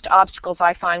biggest obstacles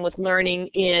I find with learning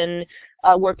in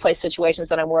workplace situations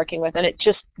that I'm working with, and it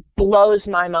just blows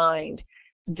my mind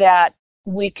that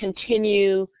we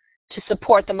continue to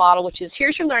support the model, which is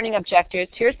here's your learning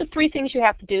objectives, here's the 3 things you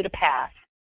have to do to pass.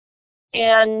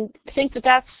 And think that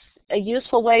that's a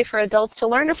useful way for adults to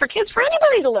learn, or for kids, for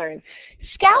anybody to learn.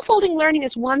 Scaffolding learning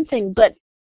is one thing, but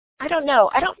I don't know.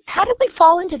 How did we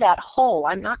fall into that hole?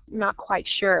 I'm not quite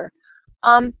sure.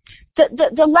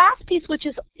 The last piece, which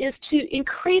is to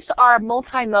increase our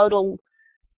multimodal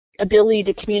ability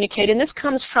to communicate, and this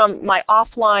comes from my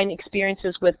offline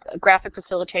experiences with graphic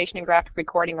facilitation and graphic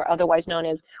recording, or otherwise known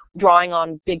as drawing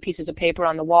on big pieces of paper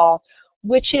on the wall,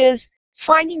 which is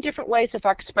finding different ways of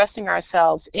expressing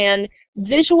ourselves. And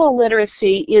visual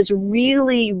literacy is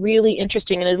really, really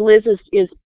interesting, and Liz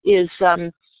is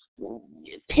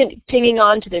pinging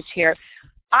on to this here.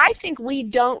 I think we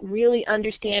don't really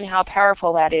understand how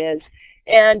powerful that is.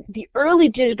 And the early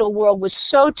digital world was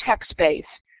so text-based.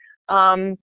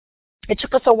 It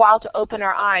took us a while to open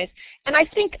our eyes. And I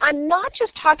think I'm not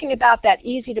just talking about that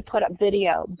easy to put up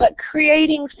video, but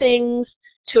creating things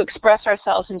to express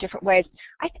ourselves in different ways.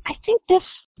 I think this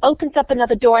opens up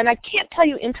another door, and I can't tell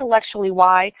you intellectually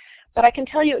why, but I can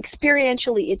tell you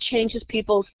experientially it changes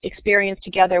people's experience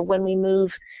together when we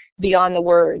move beyond the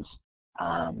words.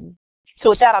 So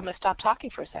with that, I'm going to stop talking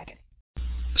for a second.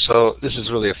 So this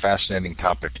is really a fascinating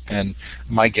topic, and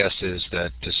my guess is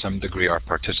that to some degree our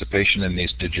participation in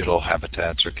these digital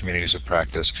habitats or communities of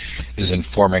practice is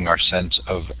informing our sense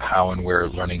of how and where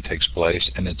learning takes place,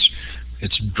 and it's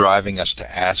driving us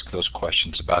to ask those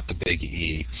questions about the big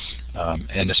E.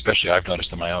 And especially I've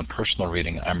noticed in my own personal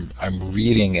reading, I'm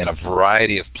reading in a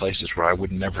variety of places where I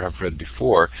would never have read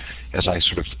before as I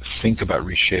sort of think about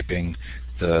reshaping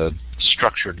the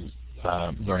structured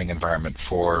learning environment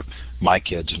for my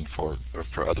kids and for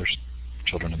other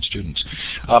children and students.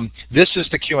 This is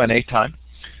the Q&A time.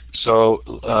 So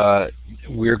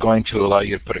we're going to allow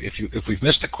you to put it, if we've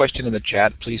missed a question in the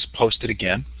chat, please post it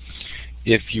again.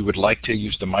 If you would like to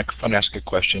use the microphone to ask a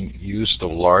question, use the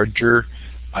larger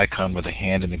icon with a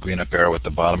hand and the green up arrow at the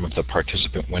bottom of the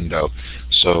participant window.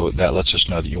 So that lets us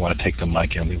know that you want to take the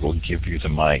mic, and we will give you the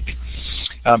mic.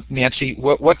 Nancy,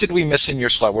 what did we miss in your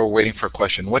slide? We're waiting for a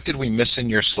question. What did we miss in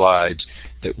your slides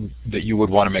that you would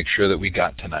want to make sure that we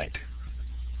got tonight?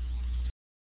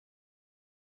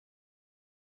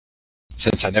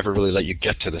 Since I never really let you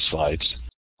get to the slides.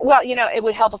 Well, you know, it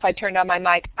would help if I turned on my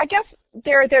mic. I guess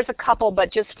there's a couple,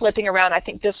 but just flipping around, I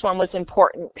think this one was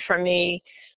important for me,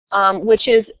 which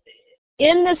is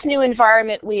in this new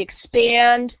environment, we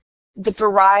expand the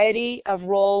variety of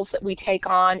roles that we take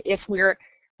on if we're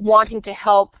wanting to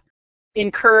help,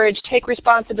 encourage, take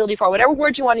responsibility for whatever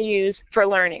word you want to use for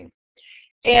learning.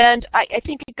 And I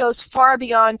think it goes far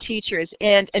beyond teachers,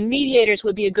 and mediators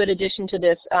would be a good addition to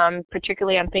this.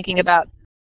 Particularly, I'm thinking about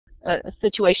a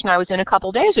situation I was in a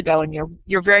couple days ago, and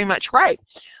you're very much right.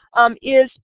 Is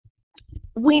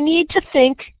we need to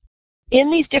think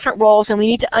in these different roles, and we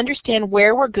need to understand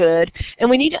where we're good, and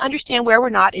we need to understand where we're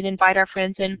not, and invite our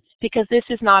friends in, because this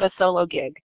is not a solo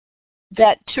gig.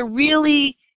 That to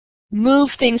really move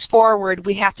things forward,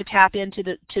 we have to tap into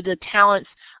the talents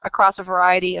across a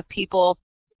variety of people,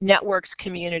 networks,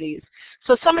 communities.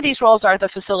 So some of these roles are the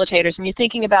facilitators, and you're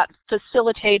thinking about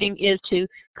facilitating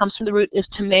comes from the root is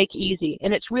to make easy,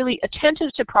 and it's really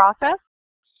attentive to process.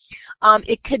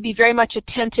 It could be very much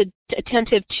attentive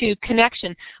to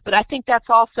connection, but I think that's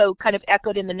also kind of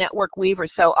echoed in the network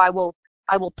weavers. So I will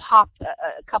pop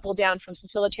a couple down from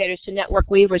facilitators to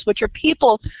network weavers, which are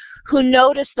people who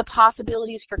notice the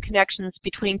possibilities for connections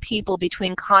between people,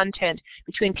 between content,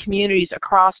 between communities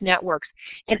across networks,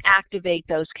 and activate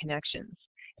those connections.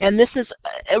 And this is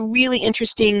a really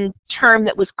interesting term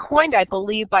that was coined, I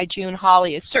believe, by June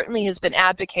Hawley. It certainly has been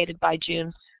advocated by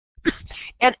June.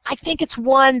 And I think it's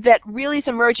one that really is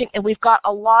emerging, and we've got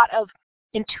a lot of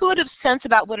intuitive sense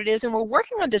about what it is, and we're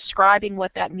working on describing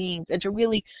what that means and to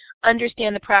really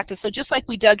understand the practice. So just like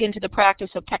we dug into the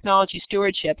practice of technology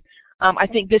stewardship, I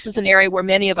think this is an area where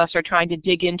many of us are trying to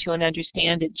dig into and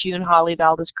understand it. June Hawley,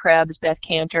 Valdez Krebs, Beth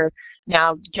Cantor,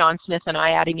 now John Smith and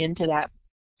I adding into that.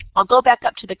 I'll go back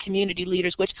up to the community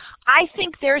leaders, which I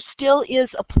think there still is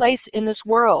a place in this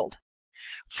world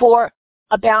for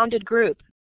a bounded group,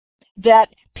 that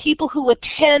people who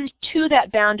attend to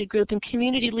that bounded group in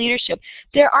community leadership,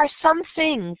 there are some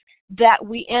things that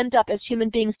we end up as human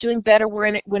beings doing better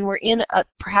when we're in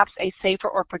perhaps a safer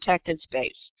or protected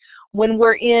space, when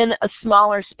we're in a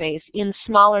smaller space, in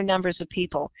smaller numbers of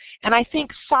people. And I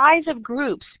think size of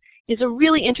groups is a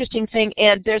really interesting thing,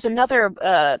 and there's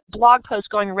another blog post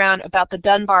going around about the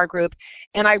Dunbar group,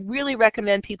 and I really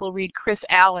recommend people read Chris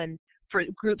Allen for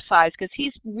group size, because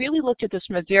he's really looked at this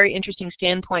from a very interesting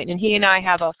standpoint, and he and I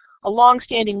have a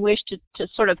long-standing wish to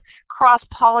sort of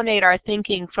cross-pollinate our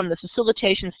thinking from the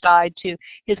facilitation side to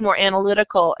his more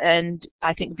analytical and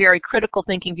I think very critical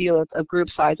thinking view of group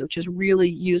size, which is really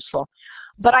useful.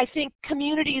 But I think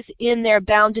communities in their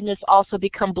boundedness also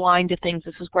become blind to things.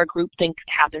 This is where groupthink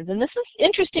happens. And this is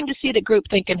interesting to see that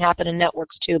groupthink can happen in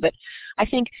networks too, but I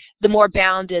think the more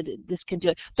bounded this can do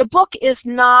it. The book is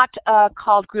not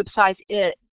called Group Size.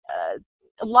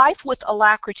 Life with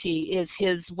Alacrity is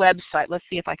his website. Let's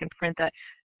see if I can print that.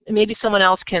 Maybe someone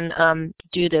else can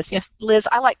do this. Yes, Liz,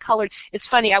 I like colored. It's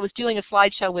funny, I was doing a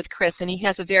slideshow with Chris, and he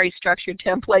has a very structured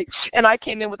template, and I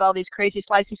came in with all these crazy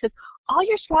slides. He said, all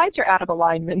your slides are out of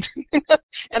alignment.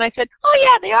 And I said, oh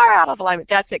yeah, they are out of alignment.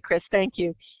 That's it, Chris, thank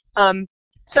you.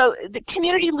 So the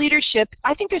community leadership,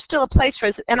 I think there's still a place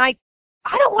for this, and I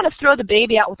don't want to throw the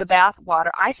baby out with the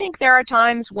bathwater. I think there are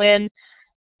times when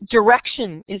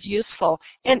direction is useful.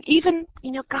 And even,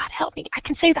 God help me, I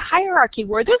can say the hierarchy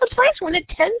word. There's a place when it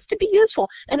tends to be useful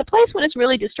and a place when it's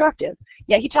really destructive.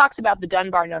 Yeah, he talks about the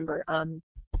Dunbar number.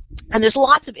 And there's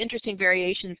lots of interesting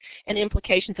variations and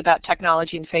implications about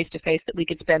technology and face-to-face that we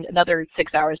could spend another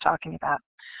 6 hours talking about.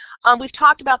 We've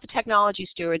talked about the technology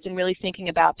stewards and really thinking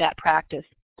about that practice.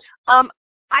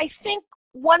 I think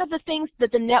one of the things that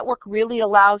the network really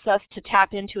allows us to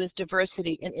tap into is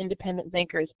diversity and independent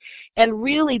thinkers. And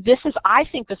really, this is, I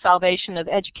think, the salvation of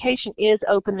education is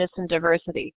openness and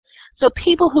diversity. So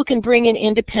people who can bring in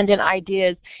independent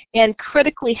ideas and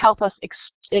critically help us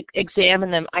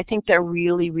examine them, I think they're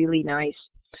really, really nice.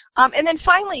 And then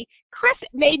finally, Chris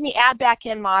made me add back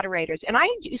in moderators. And I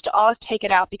used to always take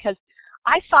it out because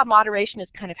I saw moderation as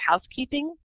kind of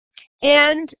housekeeping.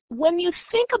 And when you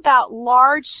think about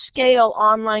large-scale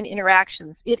online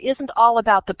interactions, it isn't all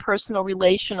about the personal,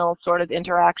 relational sort of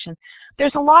interaction.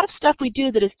 There's a lot of stuff we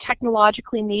do that is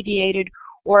technologically mediated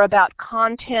or about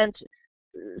content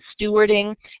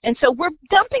stewarding. And so we're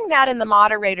dumping that in the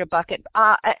moderator bucket.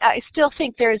 I still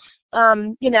think there's,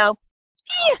 some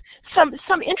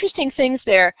interesting things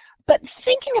there. But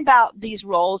thinking about these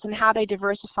roles and how they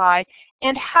diversify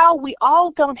and how we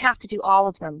all don't have to do all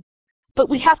of them. But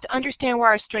we have to understand where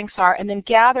our strengths are and then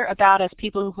gather about us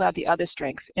people who have the other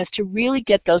strengths, as to really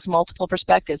get those multiple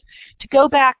perspectives. To go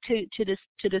back to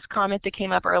this comment that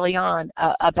came up early on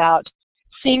about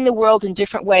seeing the world in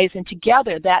different ways, and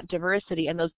together that diversity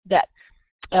and that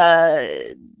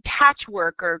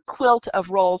patchwork or quilt of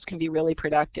roles can be really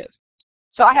productive.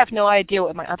 So I have no idea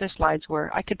what my other slides were.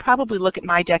 I could probably look at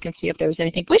my deck and see if there was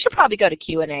anything. We should probably go to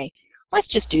Q&A. Let's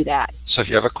just do that. So if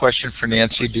you have a question for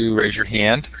Nancy, do raise your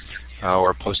hand.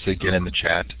 Or post it again in the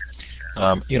chat.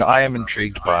 I am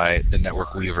intrigued by the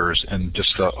network weavers and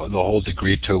just the whole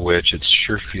degree to which it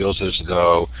sure feels as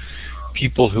though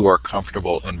people who are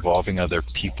comfortable involving other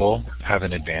people have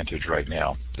an advantage right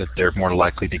now, that they're more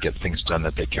likely to get things done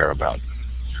that they care about.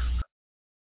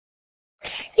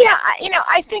 Yeah,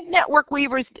 I think network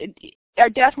weavers are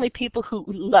definitely people who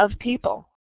love people.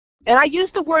 And I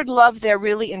use the word love there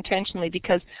really intentionally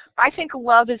because I think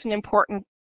love is an important,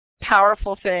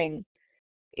 powerful thing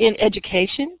in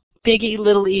education, big E,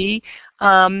 little e,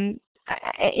 and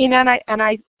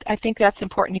I think that's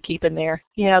important to keep in there.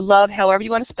 Love, however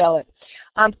you want to spell it.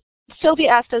 Sylvia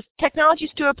asked us, technology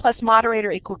steward plus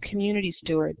moderator equal community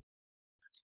steward.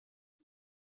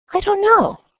 I don't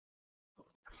know.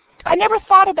 I never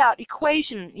thought about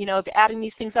equation, of adding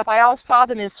these things up. I always saw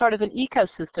them as sort of an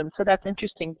ecosystem, so that's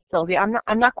interesting, Sylvia.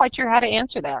 I'm not quite sure how to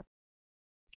answer that.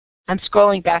 I'm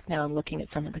scrolling back now and looking at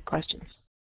some of the questions.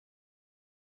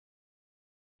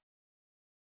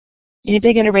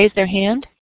 Anybody going to raise their hand?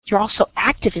 You're also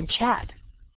active in chat.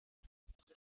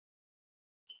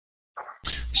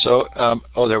 So,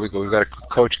 there we go. We've got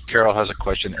Coach Carol has a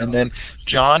question. And then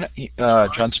John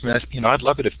Smith, I'd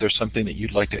love it if there's something that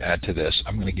you'd like to add to this.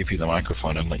 I'm going to give you the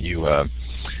microphone and let you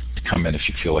come in if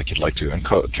you feel like you'd like to. And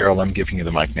Carol, I'm giving you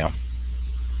the mic now.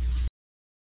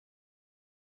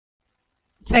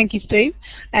 Thank you, Steve,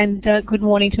 and good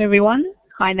morning to everyone.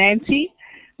 Hi, Nancy.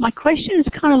 My question is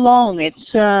kind of long.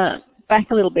 It's back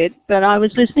a little bit, but I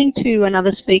was listening to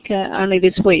another speaker only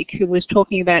this week who was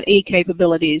talking about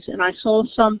e-capabilities, and I saw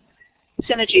some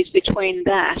synergies between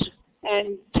that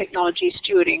and technology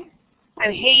stewarding.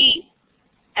 And he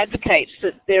advocates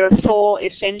that there are 4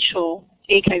 essential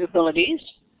e-capabilities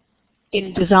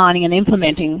in designing and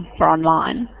implementing for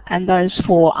online, and those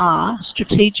 4 are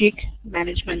strategic,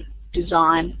 management,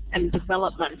 design, and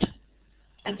development.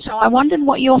 And so I wondered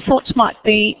what your thoughts might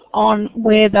be on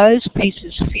where those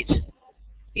pieces fit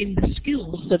in the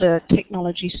skills that a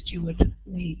technology steward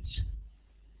needs.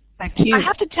 Back to you.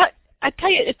 I tell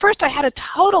you, at first I had a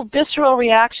total visceral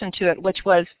reaction to it, which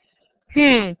was,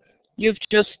 you've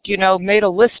just, made a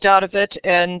list out of it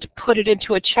and put it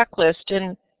into a checklist,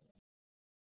 and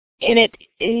it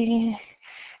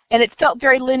felt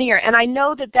very linear. And I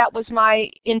know that was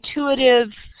my intuitive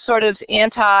sort of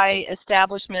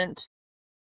anti-establishment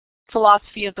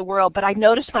philosophy of the world, but I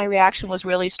noticed my reaction was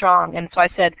really strong. And so I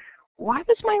said, why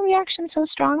was my reaction so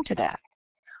strong to that?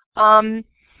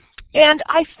 And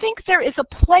I think there is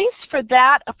a place for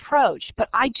that approach, but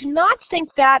I do not think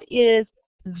that is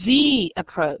the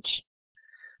approach.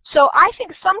 So I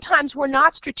think sometimes we're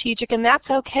not strategic, and that's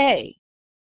okay.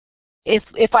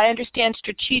 If I understand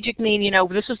strategic mean,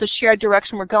 this is the shared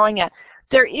direction we're going at.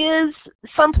 There is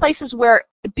some places where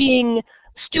being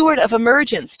steward of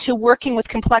emergence to working with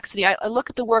complexity. I look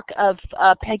at the work of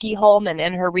Peggy Holman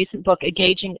and her recent book,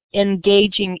 Engaging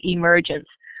Emergence,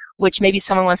 which maybe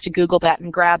someone wants to Google that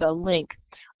and grab a link.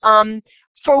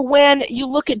 for when you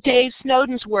look at Dave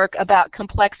Snowden's work about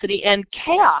complexity, and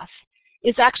chaos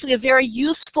is actually a very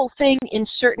useful thing in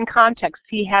certain contexts.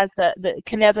 He has the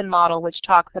Knevin model, which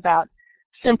talks about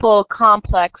simple,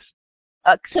 complicated,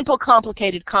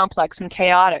 complex, and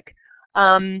chaotic.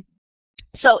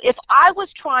 So if I was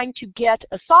trying to get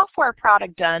a software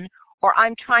product done, or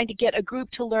I'm trying to get a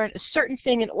group to learn a certain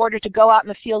thing in order to go out in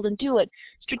the field and do it,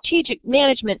 strategic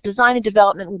management, design, and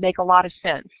development would make a lot of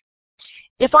sense.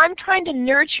 If I'm trying to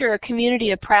nurture a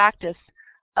community of practice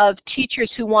of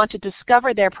teachers who want to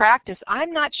discover their practice,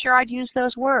 I'm not sure I'd use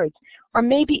those words. Or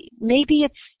maybe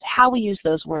it's how we use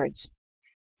those words.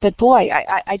 But boy,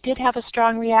 I did have a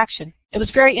strong reaction. It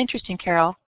was very interesting,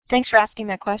 Carol. Thanks for asking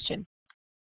that question.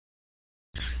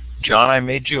 John, I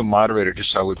made you a moderator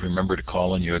just so I would remember to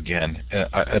call on you again.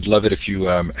 I'd love it if you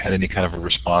had any kind of a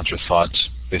response or thoughts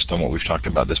based on what we've talked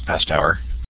about this past hour.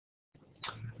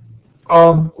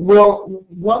 Well,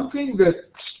 one thing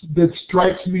that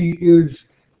strikes me is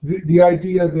the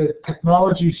idea that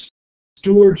technology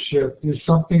stewardship is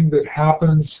something that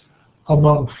happens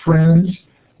among friends.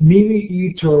 Mimi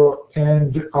Ito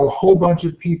and a whole bunch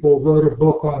of people wrote a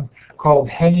book called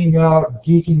Hanging Out,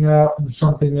 Geeking Out, and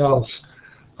something else.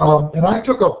 And I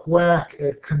took a whack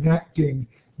at connecting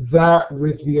that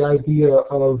with the idea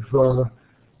of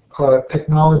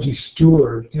technology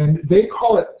steward. And they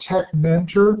call it tech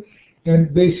mentor.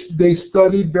 And they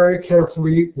studied very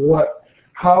carefully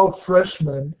how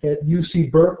freshmen at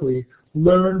UC Berkeley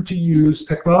learn to use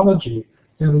technology.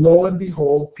 And lo and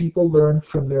behold, people learn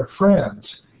from their friends.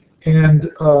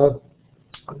 And, so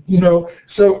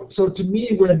to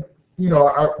me, when,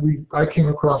 I came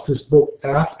across this book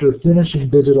after finishing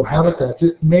Digital Habitats,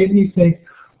 it made me think,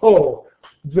 some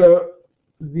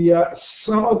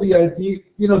of the idea,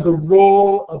 the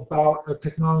role about a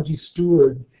technology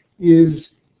steward is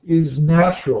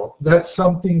natural. That's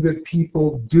something that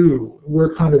people do.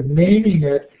 We're kind of naming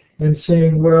it and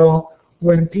saying, well,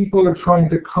 when people are trying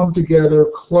to come together,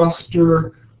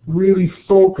 cluster, really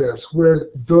focus, where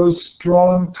those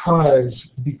strong ties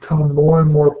become more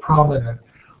and more prominent,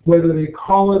 whether they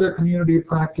call it a community of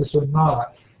practice or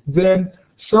not, then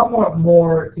somewhat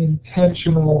more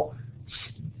intentional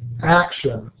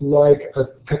action, like a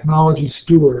technology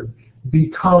steward,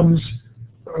 becomes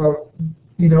a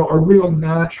real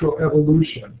natural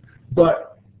evolution.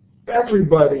 But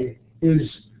everybody is,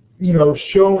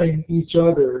 showing each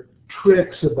other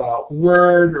tricks about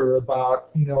Word or about,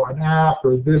 an app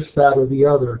or this, that, or the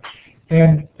other.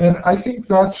 And I think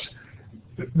that's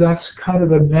kind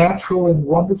of a natural and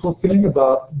wonderful thing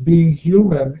about being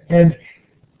human. And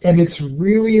it's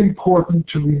really important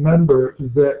to remember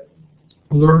that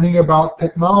learning about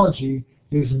technology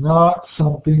is not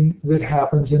something that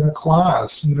happens in a class.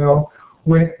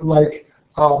 When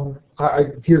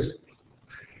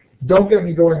don't get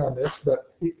me going on this,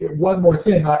 but one more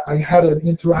thing. I had an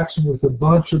interaction with a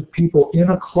bunch of people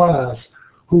in a class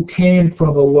who came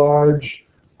from a large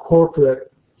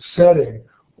corporate setting.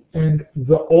 And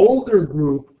the older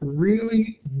group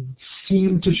really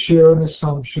seemed to share an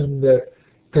assumption that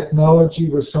technology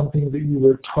was something that you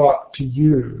were taught to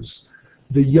use.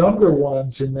 The younger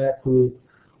ones in that group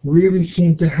really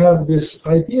seemed to have this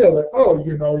idea like,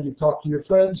 you talk to your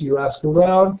friends, you ask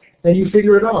around, and you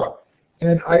figure it out.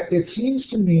 And it seems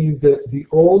to me that the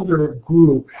older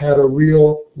group had a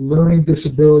real learning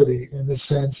disability in the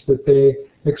sense that they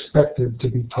expected to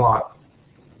be taught.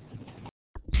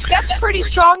 That's pretty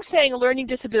strong saying, a learning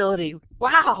disability.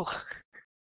 Wow.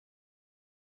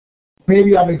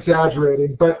 Maybe I'm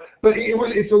exaggerating, but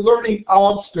it's a learning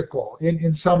obstacle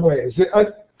in some ways.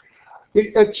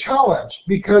 A challenge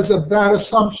because of that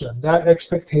assumption, that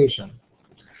expectation.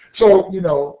 So,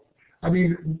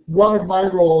 one of my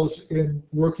roles in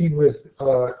working with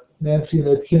Nancy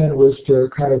and Etienne was to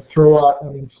kind of throw out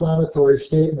an inflammatory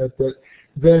statement that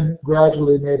then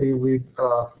gradually maybe we'd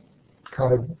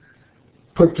kind of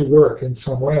put to work in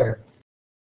some way.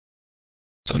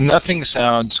 So nothing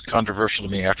sounds controversial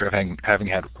to me after having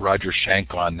had Roger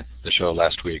Schenk on the show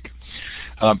last week.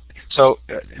 So,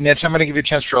 Nancy, I'm going to give you a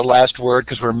chance for a last word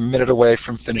because we're a minute away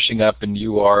from finishing up, and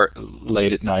you are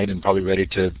late at night and probably ready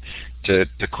to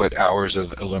quit hours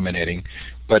of illuminating.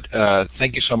 But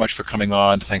thank you so much for coming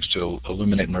on. Thanks to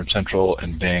Illuminate Learn Central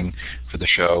and Bing for the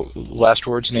show. Last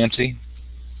words, Nancy?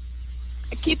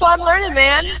 Keep on learning,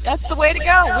 man. That's the way to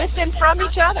go, with and from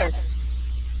each other.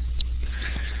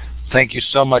 Thank you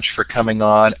so much for coming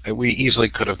on. We easily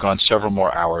could have gone several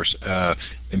more hours.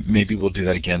 Maybe we'll do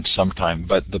that again sometime.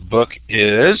 But the book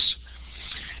is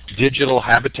Digital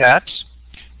Habitats,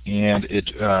 and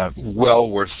it's well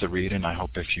worth the read, and I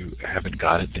hope if you haven't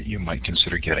got it that you might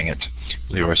consider getting it.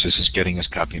 Leroy says he's getting his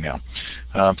copy now.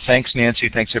 Thanks, Nancy.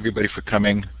 Thanks, everybody, for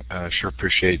coming. Sure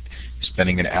appreciate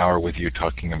spending an hour with you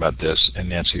talking about this, and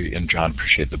Nancy and John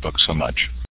appreciate the book so much.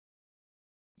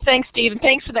 Thanks, Steve, and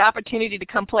thanks for the opportunity to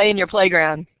come play in your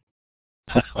playground.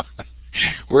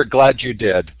 We're glad you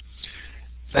did.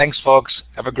 Thanks, folks.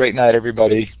 Have a great night,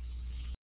 everybody.